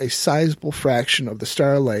blot out a sizable fraction of the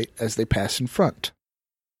starlight as they pass in front.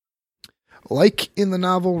 Like in the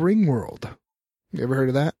novel Ringworld. You ever heard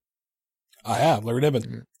of that? I have, Larry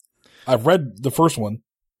Niven. I've read the first one.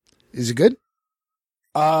 Is it good?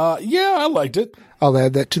 Yeah, I liked it. I'll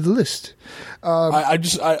add that to the list.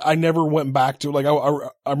 I never went back to it. Like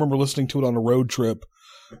I remember listening to it on a road trip,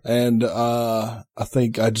 and I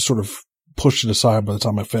think I just sort of pushed it aside by the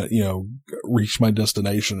time I reached my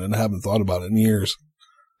destination, and haven't thought about it in years.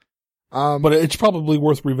 But it's probably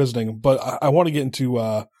worth revisiting. But I want to get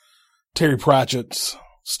into Terry Pratchett's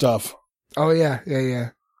stuff. Oh yeah.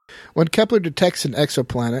 When Kepler detects an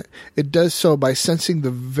exoplanet, it does so by sensing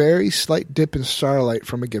the very slight dip in starlight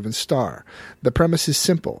from a given star. The premise is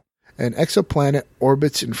simple. An exoplanet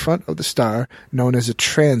orbits in front of the star, known as a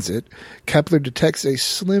transit. Kepler detects a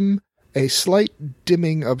slight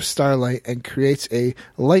dimming of starlight and creates a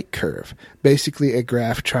light curve, basically a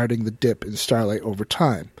graph charting the dip in starlight over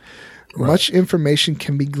time. Right. Much information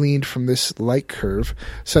can be gleaned from this light curve,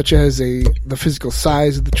 such as the physical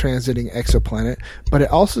size of the transiting exoplanet, but it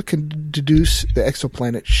also can deduce the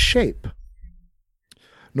exoplanet's shape.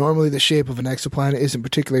 Normally, the shape of an exoplanet isn't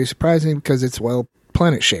particularly surprising because it's,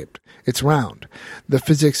 planet-shaped. It's round. The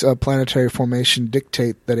physics of planetary formation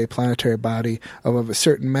dictate that a planetary body of a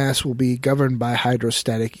certain mass will be governed by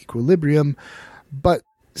hydrostatic equilibrium, but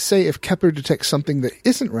say if Kepler detects something that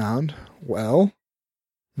isn't round,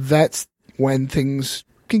 that's when things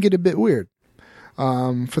can get a bit weird.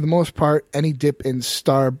 For the most part, any dip in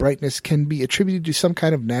star brightness can be attributed to some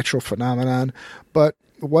kind of natural phenomenon, but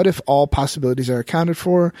what if all possibilities are accounted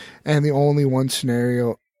for and only one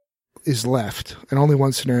scenario is left?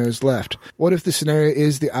 What if the scenario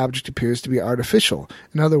is the object appears to be artificial?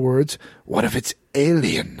 In other words, what if it's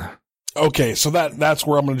alien? Okay, so that's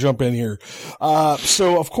where I'm going to jump in here.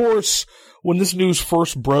 So, of course, when this news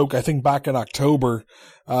first broke, I think back in October,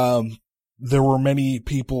 there were many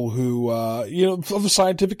people who, of the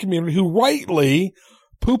scientific community who rightly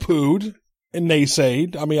poo-pooed and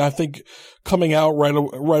naysayed. I mean, I think coming out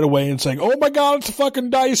right away and saying, "Oh my God, it's a fucking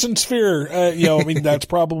Dyson sphere." I mean, that's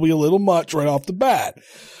probably a little much right off the bat.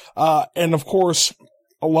 And of course,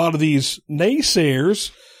 a lot of these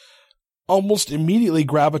naysayers almost immediately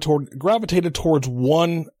gravitated towards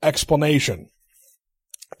one explanation.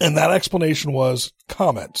 And that explanation was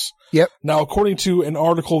comets. Yep. Now, according to an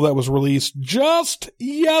article that was released just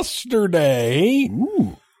yesterday,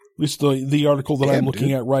 at least the article that I'm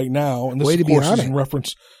looking at right now, and this of course is in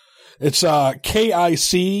reference, it's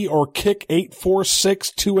KIC or KIC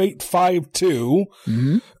 8462852.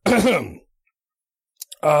 Mm-hmm.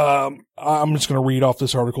 I'm just going to read off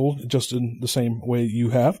this article just in the same way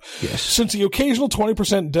you have. Yes. Since the occasional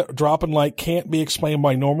 20% drop in light can't be explained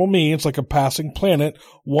by normal means, like a passing planet,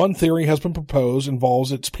 one theory has been proposed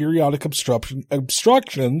involves its periodic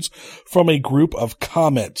obstructions from a group of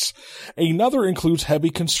comets. Another includes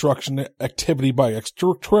heavy construction activity by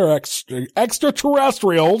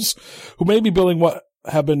extraterrestrials who may be building what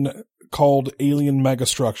have been called alien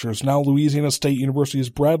megastructures. Now, Louisiana State University's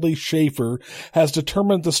Bradley Schaefer has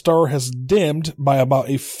determined the star has dimmed by about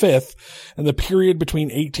a fifth in the period between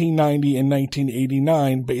 1890 and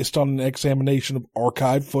 1989 based on an examination of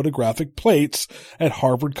archived photographic plates at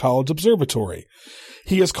Harvard College Observatory.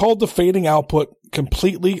 He has called the fading output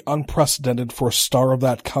completely unprecedented for a star of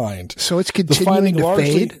that kind. So it's continuing to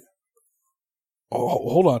fade? Oh,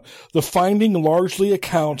 hold on. The finding largely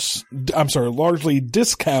discounts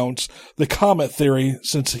the comet theory,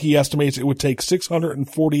 since he estimates it would take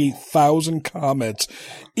 648,000 comets,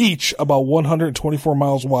 each about 124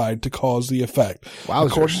 miles wide, to cause the effect. Wow.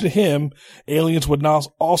 According to him, aliens would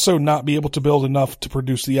also not be able to build enough to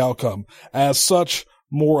produce the outcome. As such,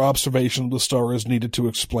 more observation of the star is needed to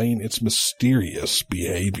explain its mysterious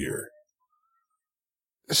behavior.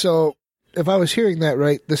 So, if I was hearing that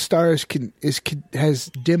right, the star has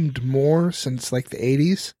dimmed more since like the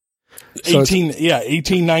 80s. So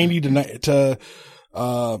 1890 to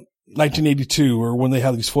 1982, or when they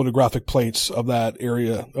had these photographic plates of that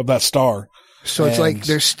area of that star. So it's like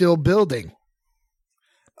they're still building.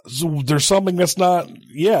 So there's something that's not.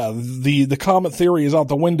 Yeah, the comet theory is out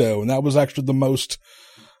the window, and that was actually the most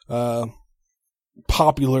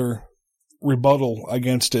popular rebuttal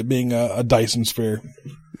against it being a Dyson sphere.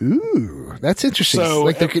 Ooh, that's interesting. So,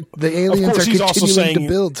 like the aliens are continuing to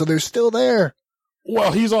build, so they're still there.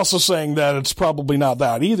 Well, he's also saying that it's probably not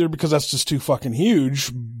that either, because that's just too fucking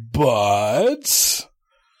huge. But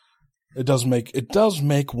it does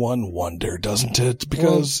make one wonder, doesn't it?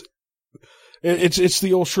 Because it's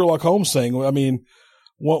the old Sherlock Holmes thing. I mean,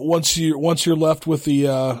 once you're left with the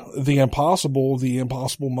impossible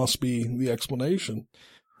must be the explanation.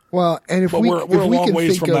 Well, and if we're a long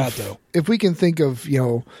ways from that, though. If we can think of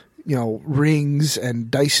rings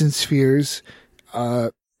and Dyson spheres,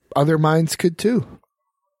 other minds could too.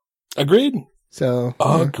 Agreed. So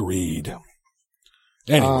agreed.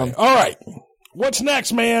 Anyway, all right. What's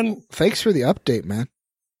next, man? Thanks for the update, man.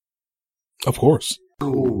 Of course.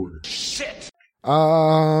 Oh shit.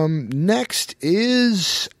 Next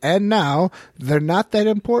is, and now they're not that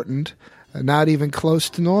important. Not even close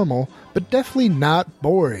to normal, but definitely not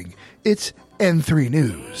boring. It's N3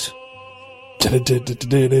 News.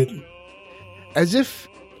 As if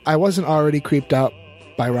I wasn't already creeped out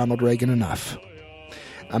by Ronald Reagan enough.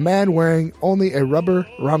 A man wearing only a rubber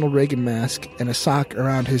Ronald Reagan mask and a sock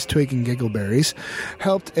around his twig and giggleberries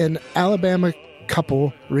helped an Alabama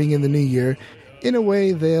couple ring in the new year in a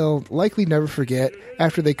way they'll likely never forget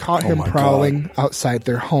after they caught him prowling outside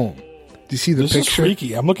their home. Do you see the picture? This is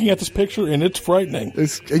freaky. I'm looking at this picture, and it's frightening.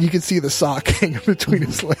 And you can see the sock hanging between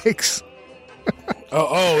his legs.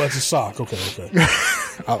 Oh, that's a sock. Okay.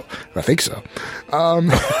 Oh, I think so.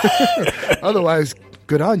 Otherwise,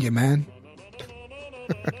 good on you, man.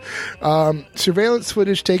 Surveillance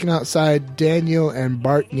footage taken outside Daniel and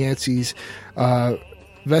Bart Yancey's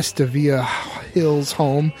Vestavia Hills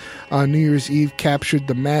home on New Year's Eve captured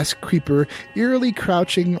the masked creeper eerily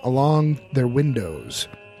crouching along their windows.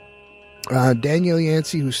 Daniel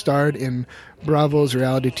Yancey, who starred in Bravo's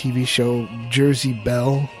reality TV show Jersey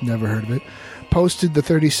Belle, never heard of it, posted the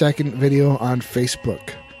 30-second video on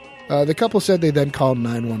Facebook. The couple said they then called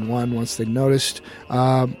 911 once they noticed.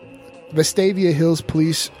 Vestavia Hills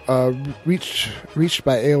police, reached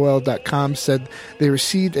by AOL.com, said they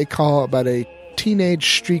received a call about a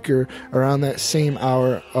teenage streaker around that same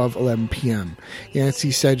hour of 11 p.m.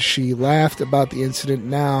 Yancey said she laughed about the incident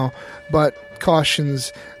now, but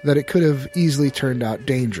cautions that it could have easily turned out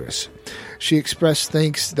dangerous. She expressed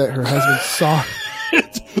thanks that her husband saw.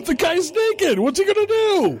 The guy's naked. What's he gonna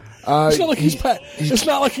do? It's not like it's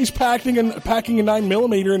not like he's packing a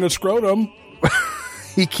 9mm in a scrotum.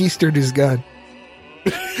 He keistered his gun.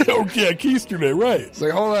 Oh yeah, keistered it, right? It's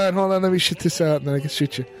like, hold on, let me shoot this out, and then I can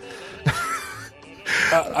shoot you.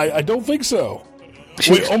 I don't think so.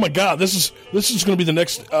 Wait, oh my God, this is going to be the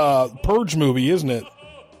next Purge movie, isn't it?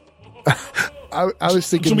 I was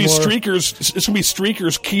thinking it's going to be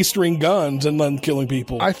streakers keistering guns and then killing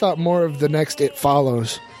people. I thought more of the next It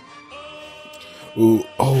Follows. Ooh,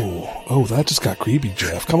 oh, that just got creepy,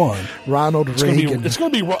 Jeff. Come on, Ronald Reagan. It's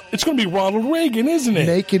going to be Ronald Reagan, isn't it?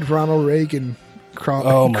 Naked Ronald Reagan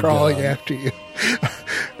crawling God. after you.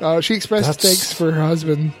 She expressed thanks for her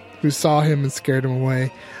husband who saw him and scared him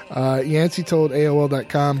away. Yancey told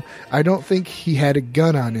AOL.com, "I don't think he had a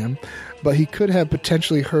gun on him, but he could have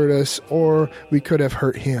potentially hurt us, or we could have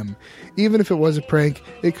hurt him. Even if it was a prank,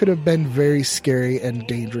 it could have been very scary and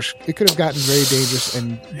dangerous. It could have gotten very dangerous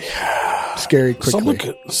and scary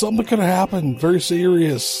quickly. Something could have happened. Very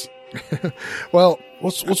serious." Well,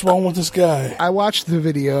 what's wrong with this guy? I watched the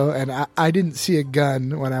video, and I didn't see a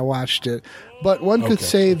gun when I watched it, but one could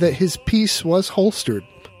say that his piece was holstered.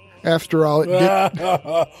 After all,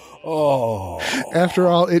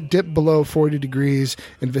 it dipped below 40 degrees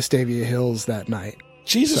in Vestavia Hills that night.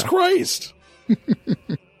 Jesus Christ!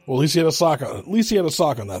 Well, at least he had a sock on. At least he had a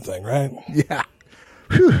sock on that thing, right? Yeah.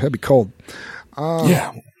 Whew, that'd be cold.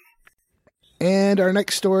 Yeah. And our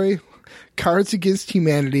next story: Cards Against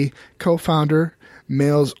Humanity co-founder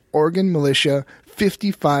mails Oregon militia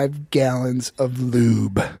 55 gallons of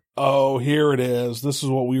lube. Oh, here it is. This is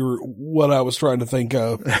what I was trying to think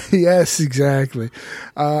of. Yes, exactly.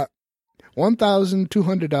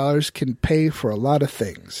 $1,200 can pay for a lot of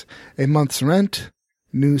things. A month's rent,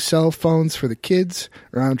 new cell phones for the kids,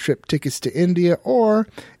 round-trip tickets to India, or,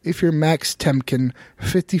 if you're Max Temkin,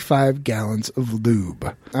 55 gallons of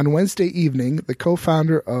lube. On Wednesday evening, the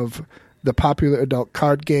co-founder of the popular adult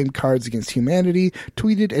card game Cards Against Humanity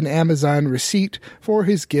tweeted an Amazon receipt for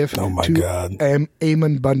his gift to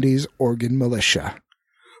Amon Bundy's Oregon militia.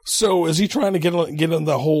 So is he trying to get in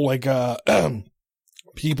the whole, like,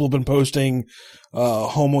 people have been posting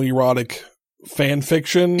homoerotic fan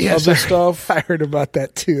fiction of this stuff? I heard about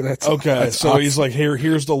that too. That's so awesome. He's like,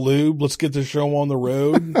 here's the lube. Let's get the show on the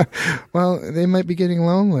road. Well, they might be getting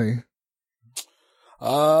lonely.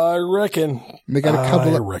 I reckon. They got to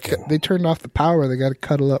cuddle up. They turned off the power. They got to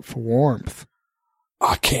cuddle up for warmth.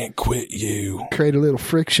 I can't quit you. Create a little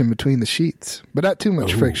friction between the sheets, but not too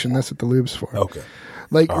much friction. That's what the lube's for. Okay.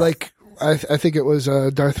 I think it was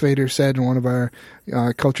Darth Vader said in one of our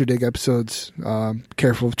Culture Dig episodes,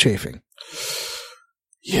 careful of chafing.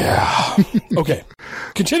 Yeah. Okay.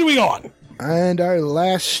 Continuing on. And our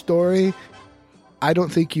last story, I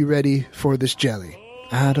don't think you're ready for this jelly.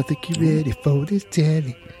 I don't think you're ready for this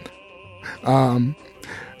jelly.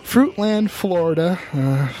 Fruitland, Florida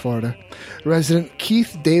resident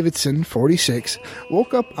Keith Davidson, 46,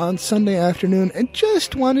 woke up on Sunday afternoon and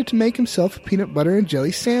just wanted to make himself a peanut butter and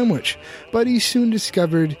jelly sandwich, but he soon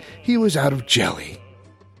discovered he was out of jelly.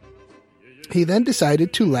 He then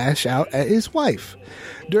decided to lash out at his wife.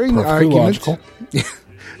 During the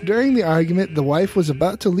argument, the wife was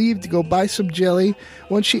about to leave to go buy some jelly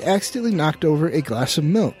when she accidentally knocked over a glass of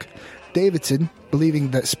milk. Davidson,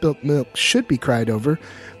 believing that spilt milk should be cried over,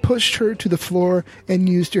 pushed her to the floor and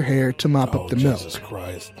used her hair to mop up the milk. Jesus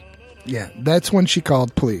Christ. Yeah, that's when she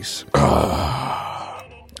called police. The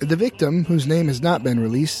victim, whose name has not been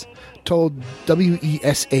released, told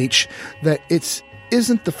WESH that it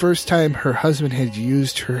isn't the first time her husband had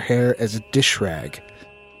used her hair as a dish rag.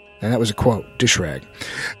 And that was a quote, dish rag.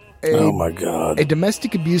 Oh my God. A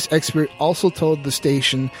domestic abuse expert also told the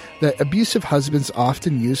station that abusive husbands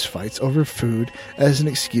often use fights over food as an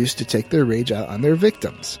excuse to take their rage out on their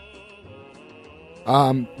victims.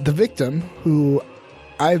 The victim, who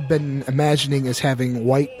I've been imagining as having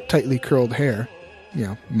white, tightly curled hair,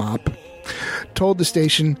 mop, told the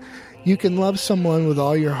station, "You can love someone with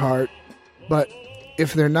all your heart, but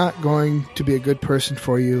if they're not going to be a good person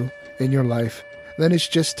for you in your life, then it's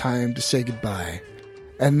just time to say goodbye.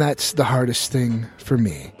 And that's the hardest thing for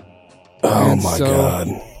me." Oh, my God.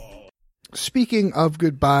 Speaking of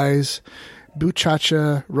goodbyes,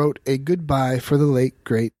 Buchacha wrote a goodbye for the late,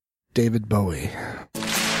 great David Bowie.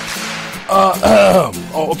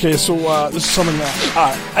 Okay, so this is something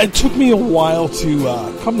that it took me a while to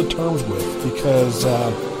come to terms with, because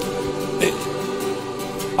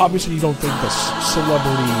obviously you don't think the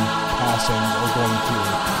celebrity passing are going to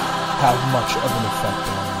have much of an effect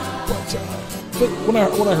on you, but when I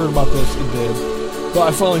heard about this, it did. But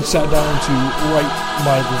I finally sat down to write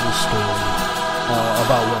my little story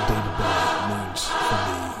about what David Bowie means for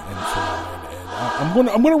me and for mine. And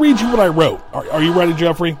I'm going to read you what I wrote. Are you ready,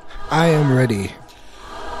 Jeffrey? I am ready.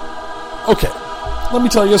 Okay, let me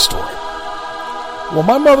tell you a story. Well,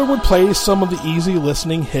 my mother would play some of the easy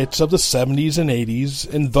listening hits of the 70s and 80s,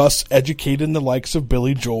 and thus educated the likes of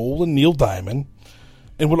Billy Joel and Neil Diamond,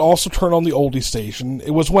 and would also turn on the oldie station.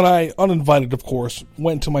 It was when I, uninvited of course,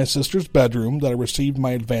 went to my sister's bedroom that I received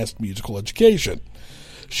my advanced musical education.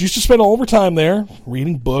 She used to spend all of her time there,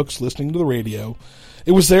 reading books, listening to the radio.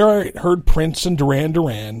 It was there I heard Prince and Duran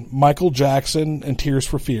Duran, Michael Jackson, and Tears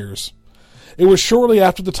for Fears. It was shortly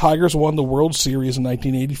after the Tigers won the World Series in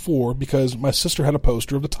 1984 because my sister had a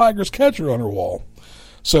poster of the Tigers catcher on her wall.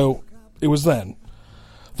 So, it was then.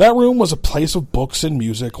 That room was a place of books and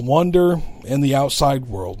music, wonder, and the outside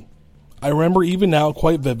world. I remember even now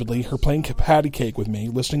quite vividly her playing patty cake with me,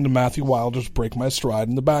 listening to Matthew Wilder's Break My Stride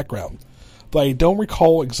in the background. Though I don't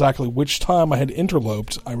recall exactly which time I had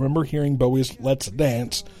interloped, I remember hearing Bowie's Let's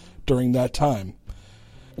Dance during that time.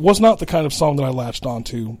 It was not the kind of song that I latched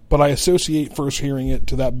onto, but I associate first hearing it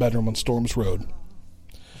to that bedroom on Storms Road.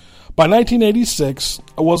 By 1986,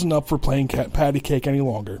 I wasn't up for playing patty cake any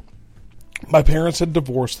longer. My parents had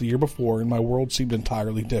divorced the year before, and my world seemed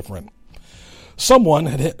entirely different. Someone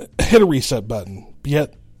had hit a reset button,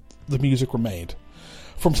 yet the music remained.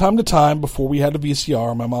 From time to time, before we had a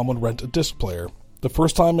VCR, my mom would rent a disc player. The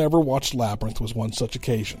first time I ever watched Labyrinth was one such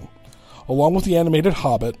occasion. Along with the animated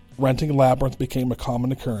Hobbit, renting Labyrinth became a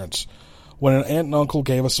common occurrence. When an aunt and uncle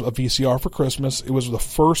gave us a VCR for Christmas, it was the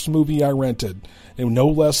first movie I rented, and no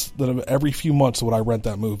less than every few months would I rent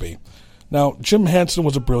that movie. Now, Jim Henson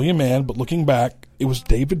was a brilliant man, but looking back, it was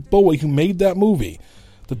David Bowie who made that movie.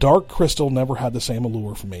 The Dark Crystal never had the same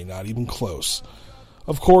allure for me, not even close.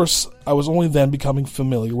 Of course, I was only then becoming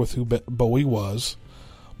familiar with who Bowie was.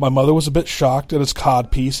 My mother was a bit shocked at his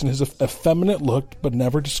codpiece and his effeminate look, but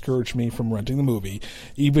never discouraged me from renting the movie,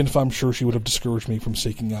 even if I'm sure she would have discouraged me from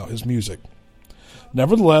seeking out his music.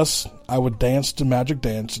 Nevertheless, I would dance to Magic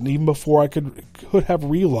Dance, and even before I could have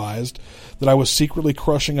realized that I was secretly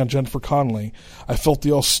crushing on Jennifer Connelly, I felt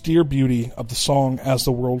the austere beauty of the song As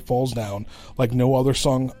the World Falls Down like no other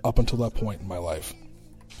song up until that point in my life.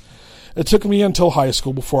 It took me until high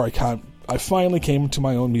school before I finally came to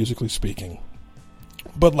my own musically speaking.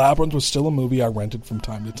 But Labyrinth was still a movie I rented from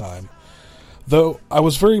time to time. Though I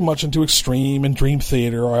was very much into Extreme and Dream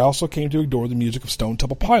Theater, I also came to adore the music of Stone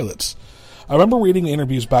Temple Pilots. I remember reading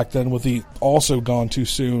interviews back then with the also gone too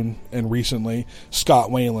soon and recently Scott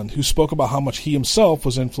Weiland, who spoke about how much he himself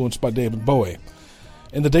was influenced by David Bowie.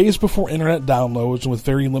 In the days before internet downloads and with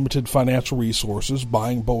very limited financial resources,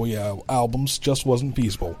 buying Bowie albums just wasn't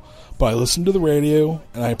feasible. But I listened to the radio,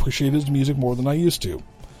 and I appreciated his music more than I used to.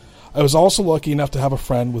 I was also lucky enough to have a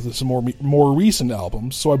friend with some more recent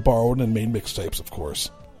albums, so I borrowed and made mixtapes, of course.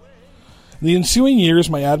 In the ensuing years,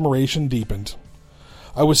 my admiration deepened.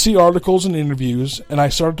 I would see articles and interviews, and I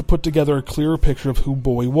started to put together a clearer picture of who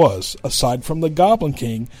Bowie was, aside from the Goblin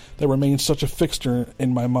King that remains such a fixture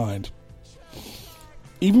in my mind.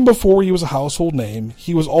 Even before he was a household name,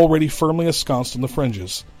 he was already firmly ensconced on the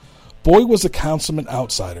fringes. Bowie was a consummate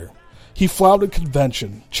outsider. He flouted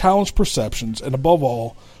convention, challenged perceptions, and above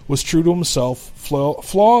all, was true to himself,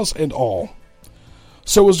 flaws and all.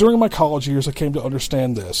 So it was during my college years I came to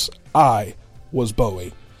understand this. I was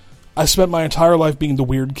Bowie. I spent my entire life being the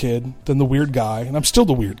weird kid, then the weird guy, and I'm still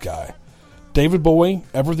the weird guy. David Bowie,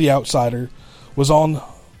 ever the outsider, was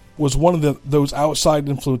one of those outside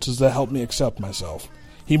influences that helped me accept myself.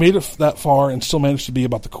 He made it that far and still managed to be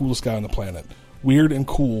about the coolest guy on the planet. Weird and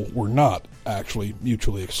cool were not actually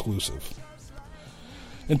mutually exclusive.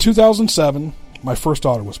 In 2007, my first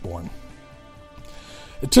daughter was born.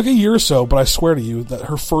 It took a year or so, but I swear to you that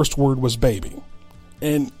her first word was baby.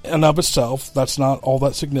 In and of itself, that's not all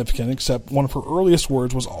that significant, except one of her earliest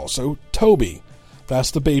words was also Toby. That's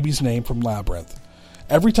the baby's name from Labyrinth.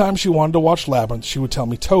 Every time she wanted to watch Labyrinth, she would tell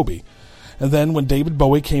me Toby. And then when David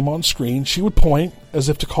Bowie came on screen, she would point as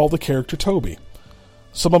if to call the character Toby.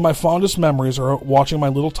 Some of my fondest memories are watching my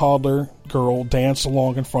little toddler girl dance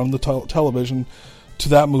along in front of the television to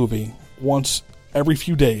that movie once every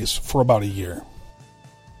few days for about a year.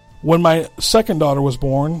 When my second daughter was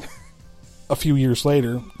born, a few years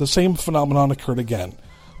later, the same phenomenon occurred again.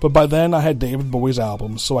 But by then I had David Bowie's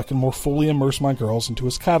albums, so I could more fully immerse my girls into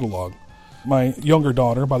his catalog. My younger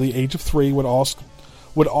daughter, by the age of 3, would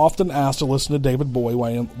often ask to listen to David Bowie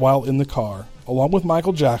while in the car. Along with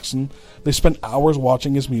Michael Jackson, they spent hours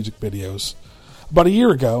watching his music videos. About a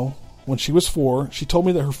year ago, when she was 4, she told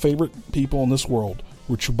me that her favorite people in this world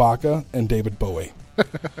were Chewbacca and David Bowie.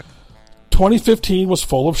 2015 was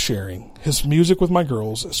full of sharing his music with my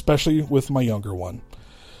girls, especially with my younger one.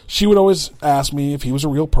 She would always ask me if he was a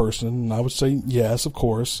real person, and I would say yes, of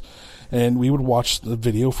course, and we would watch the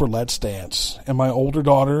video for Let's Dance. And my older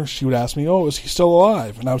daughter, she would ask me, oh, is he still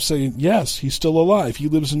alive? And I would say, yes, he's still alive. He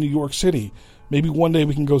lives in New York City. Maybe one day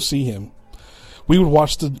we can go see him. We would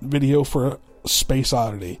watch the video for Space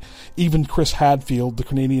Oddity. Even Chris Hadfield, the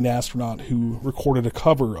Canadian astronaut who recorded a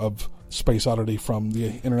cover of Space Oddity from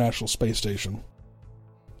the International Space Station.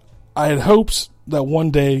 I had hopes that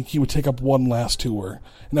one day he would take up one last tour,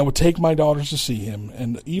 and I would take my daughters to see him,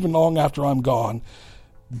 and even long after I'm gone,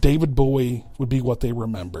 David Bowie would be what they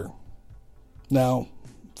remember. Now,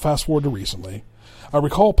 fast forward to recently. I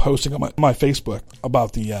recall posting on my Facebook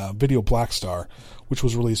about the video Black Star, which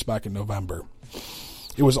was released back in November.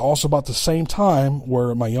 It was also about the same time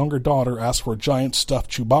where my younger daughter asked for a giant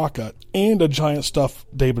stuffed Chewbacca and a giant stuffed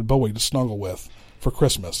David Bowie to snuggle with for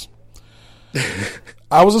Christmas.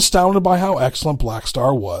 I was astounded by how excellent Black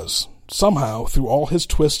Star was. Somehow, through all his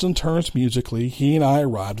twists and turns musically, he and I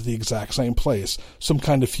arrived at the exact same place, some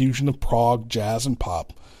kind of fusion of prog, jazz, and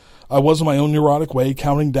pop. I was in my own neurotic way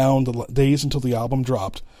counting down the days until the album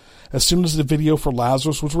dropped. As soon as the video for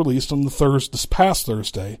Lazarus was released on this past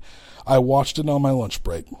Thursday, I watched it on my lunch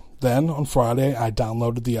break. Then, on Friday, I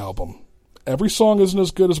downloaded the album. Every song isn't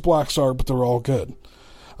as good as Black Star, but they're all good.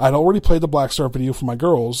 I'd already played the Black Star video for my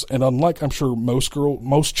girls, and unlike, I'm sure,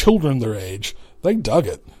 most children their age, they dug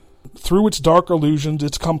it. Through its dark illusions,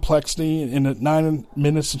 its complexity, and at 9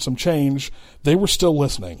 minutes and some change, they were still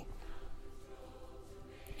listening.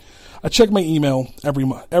 I check my email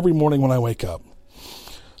every morning when I wake up.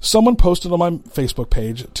 Someone posted on my Facebook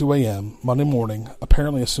page at 2 a.m. Monday morning,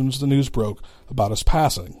 apparently as soon as the news broke, about his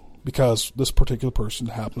passing, because this particular person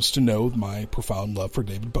happens to know my profound love for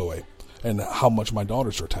David Bowie and how much my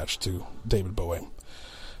daughters are attached to David Bowie.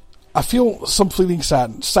 I feel some fleeting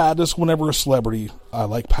sadness whenever a celebrity I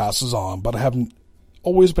like passes on, but I haven't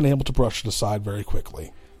always been able to brush it aside very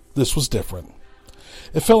quickly. This was different.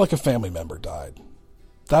 It felt like a family member died.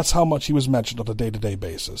 That's how much he was mentioned on a day-to-day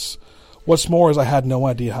basis. What's more is I had no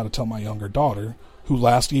idea how to tell my younger daughter, who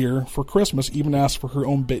last year, for Christmas, even asked for her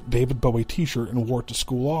own David Bowie t-shirt and wore it to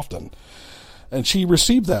school often. And she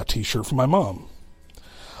received that t-shirt from my mom.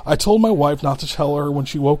 I told my wife not to tell her when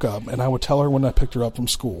she woke up, and I would tell her when I picked her up from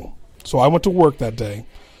school. So I went to work that day,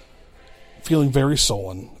 feeling very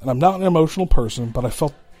sullen. And I'm not an emotional person, but I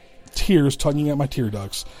felt tears tugging at my tear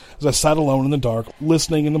ducts as I sat alone in the dark,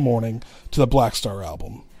 listening in the morning to the Black Star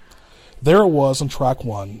album. There it was on track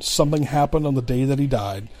 1. Something happened on the day that he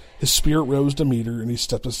died. His spirit rose to meet her, and he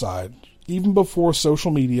stepped aside. Even before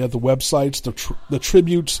social media, the websites, the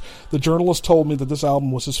tributes, the journalists told me that this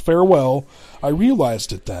album was his farewell. I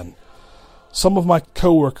realized it then. Some of my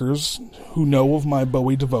coworkers who know of my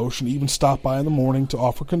Bowie devotion even stopped by in the morning to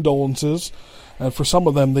offer condolences, and for some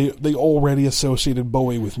of them, they already associated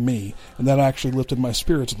Bowie with me, and that actually lifted my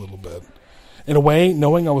spirits a little bit. In a way,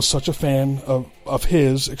 knowing I was such a fan of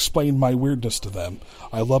his explained my weirdness to them.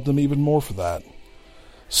 I loved them even more for that.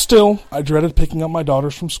 Still, I dreaded picking up my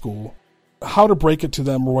daughters from school. How to break it to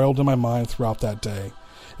them roiled in my mind throughout that day.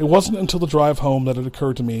 It wasn't until the drive home that it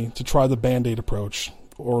occurred to me to try the Band-Aid approach,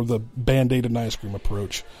 or the Band-Aid and ice cream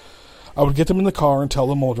approach. I would get them in the car and tell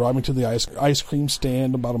them while driving to the ice cream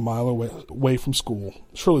stand about a mile away from school.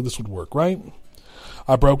 Surely this would work, right?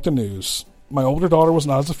 I broke the news. My older daughter was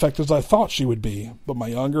not as affected as I thought she would be, but my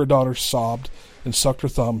younger daughter sobbed and sucked her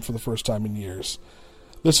thumb for the first time in years.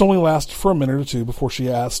 This only lasted for a minute or two before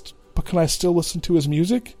she asked, "But can I still listen to his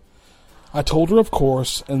music?" I told her, of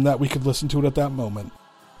course, and that we could listen to it at that moment.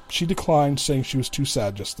 She declined, saying she was too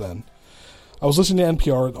sad just then. I was listening to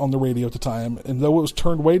NPR on the radio at the time, and though it was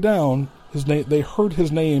turned way down, they heard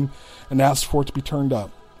his name and asked for it to be turned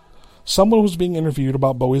up. Someone was being interviewed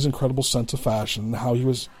about Bowie's incredible sense of fashion, and how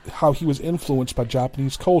he was influenced by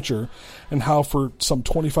Japanese culture, and how for some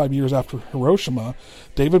 25 years after Hiroshima,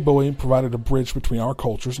 David Bowie provided a bridge between our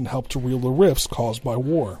cultures and helped to heal the rifts caused by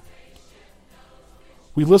war.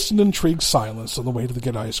 We listened in intrigued silence on the way to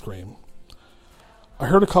get ice cream. I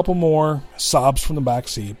heard a couple more sobs from the back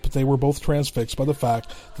seat, but they were both transfixed by the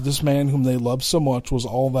fact that this man whom they loved so much was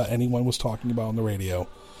all that anyone was talking about on the radio.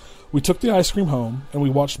 We took the ice cream home, and we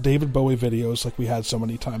watched David Bowie videos like we had so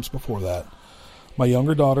many times before that. My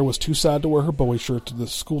younger daughter was too sad to wear her Bowie shirt to the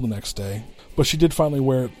school the next day, but she did finally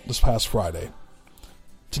wear it this past Friday.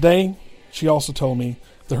 Today, she also told me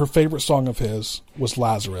that her favorite song of his was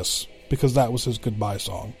Lazarus, because that was his goodbye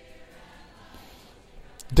song.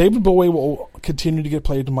 David Bowie will continue to get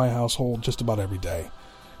played in my household just about every day.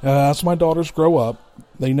 And as my daughters grow up,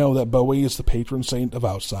 They know that Bowie is the patron saint of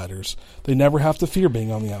outsiders. They never have to fear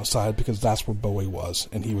being on the outside because that's what Bowie was,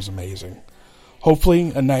 and he was amazing.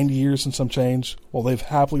 Hopefully, in 90 years and some change, while they've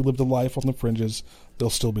happily lived a life on the fringes,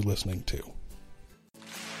 they'll still be listening too.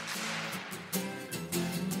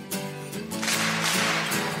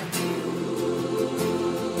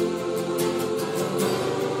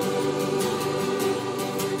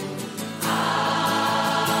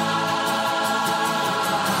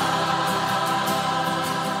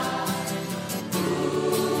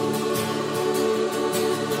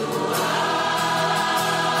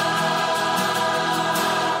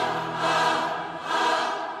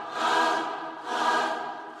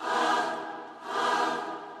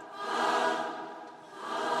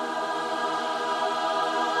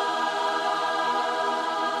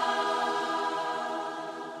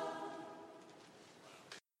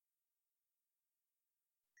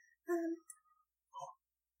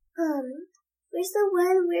 Where's the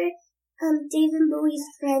one where David Bowie's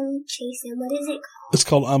friend chased him? What is it called? It's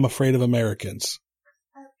called I'm Afraid of Americans.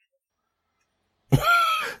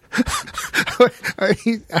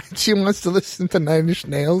 She wants to listen to Nine Inch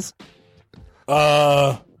Nails?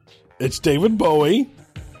 It's David Bowie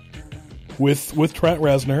with Trent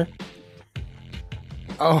Reznor.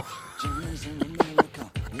 Oh.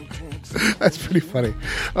 That's pretty funny.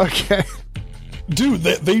 Okay. Dude,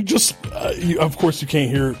 they just, of course you can't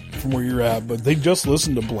hear it from where you're at, but they just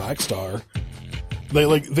listened to Black Star. They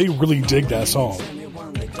really dig that song.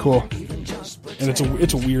 Cool. And it's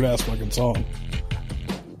a weird ass fucking song.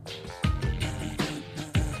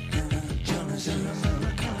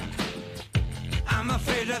 I'm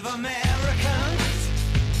afraid of Americans.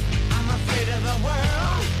 I'm afraid of the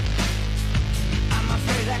world. I'm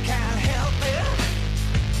afraid I can't help it.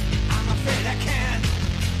 I'm afraid I can't.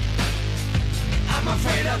 I'm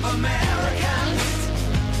afraid of Americans.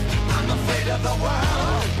 I'm afraid of the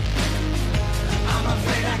world. I'm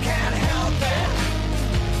afraid I can't help it.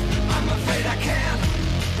 I'm afraid I can't.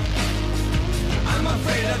 I'm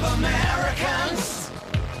afraid of Americans.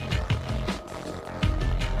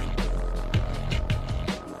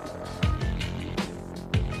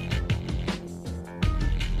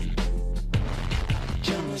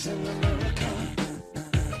 Johnny's in America.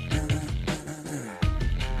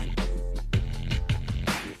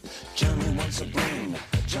 Johnny wants a brain.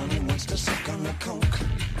 Johnny wants to suck on the coke.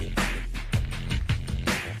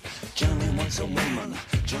 Johnny wants a woman.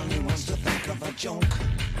 Johnny wants to think of a joke.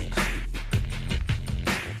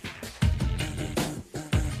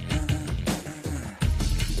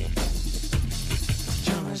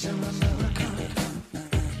 Johnny's in America.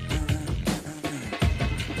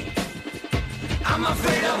 I'm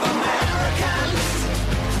afraid of Americans.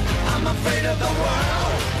 I'm afraid of the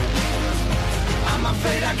world. I'm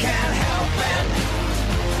afraid I can't help it.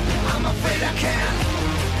 I'm afraid I can't.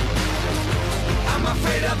 I'm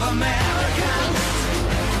afraid of Americans.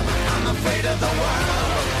 I'm afraid of the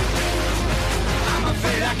world. I'm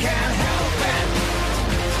afraid I can't help it.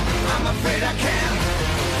 I'm afraid I can't.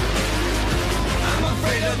 I'm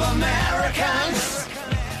afraid of Americans.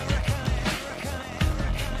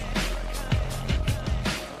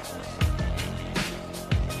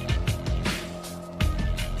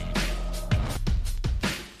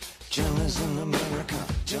 Johnny's in America.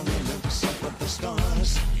 Johnny looks up at the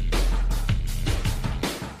stars.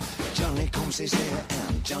 Johnny combs his hair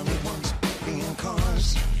and Johnny wants being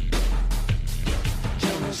cars.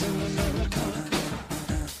 Johnny's in America.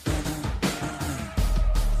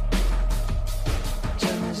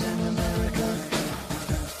 Johnny's in America.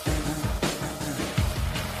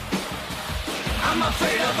 I'm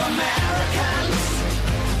afraid of Americans.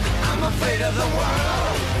 I'm afraid of the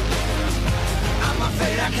world. I'm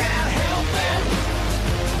afraid I can't help it.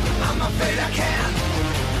 I'm afraid I can't.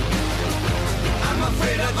 I'm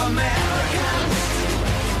afraid of Americans.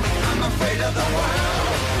 I'm afraid of the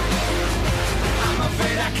world. I'm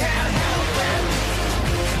afraid I can't help it.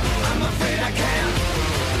 I'm afraid I can't.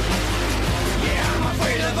 Yeah, I'm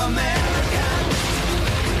afraid of Americans.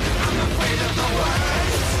 I'm afraid of the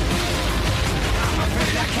world. I'm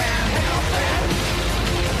afraid I can't help it.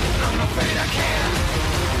 I'm afraid I can't.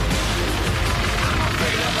 I'm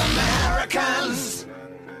afraid of Americans.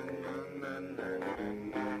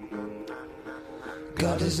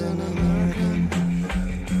 God is an American.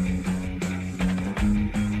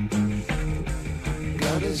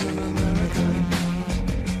 God is an American.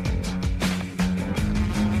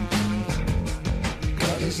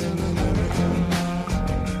 God is an American.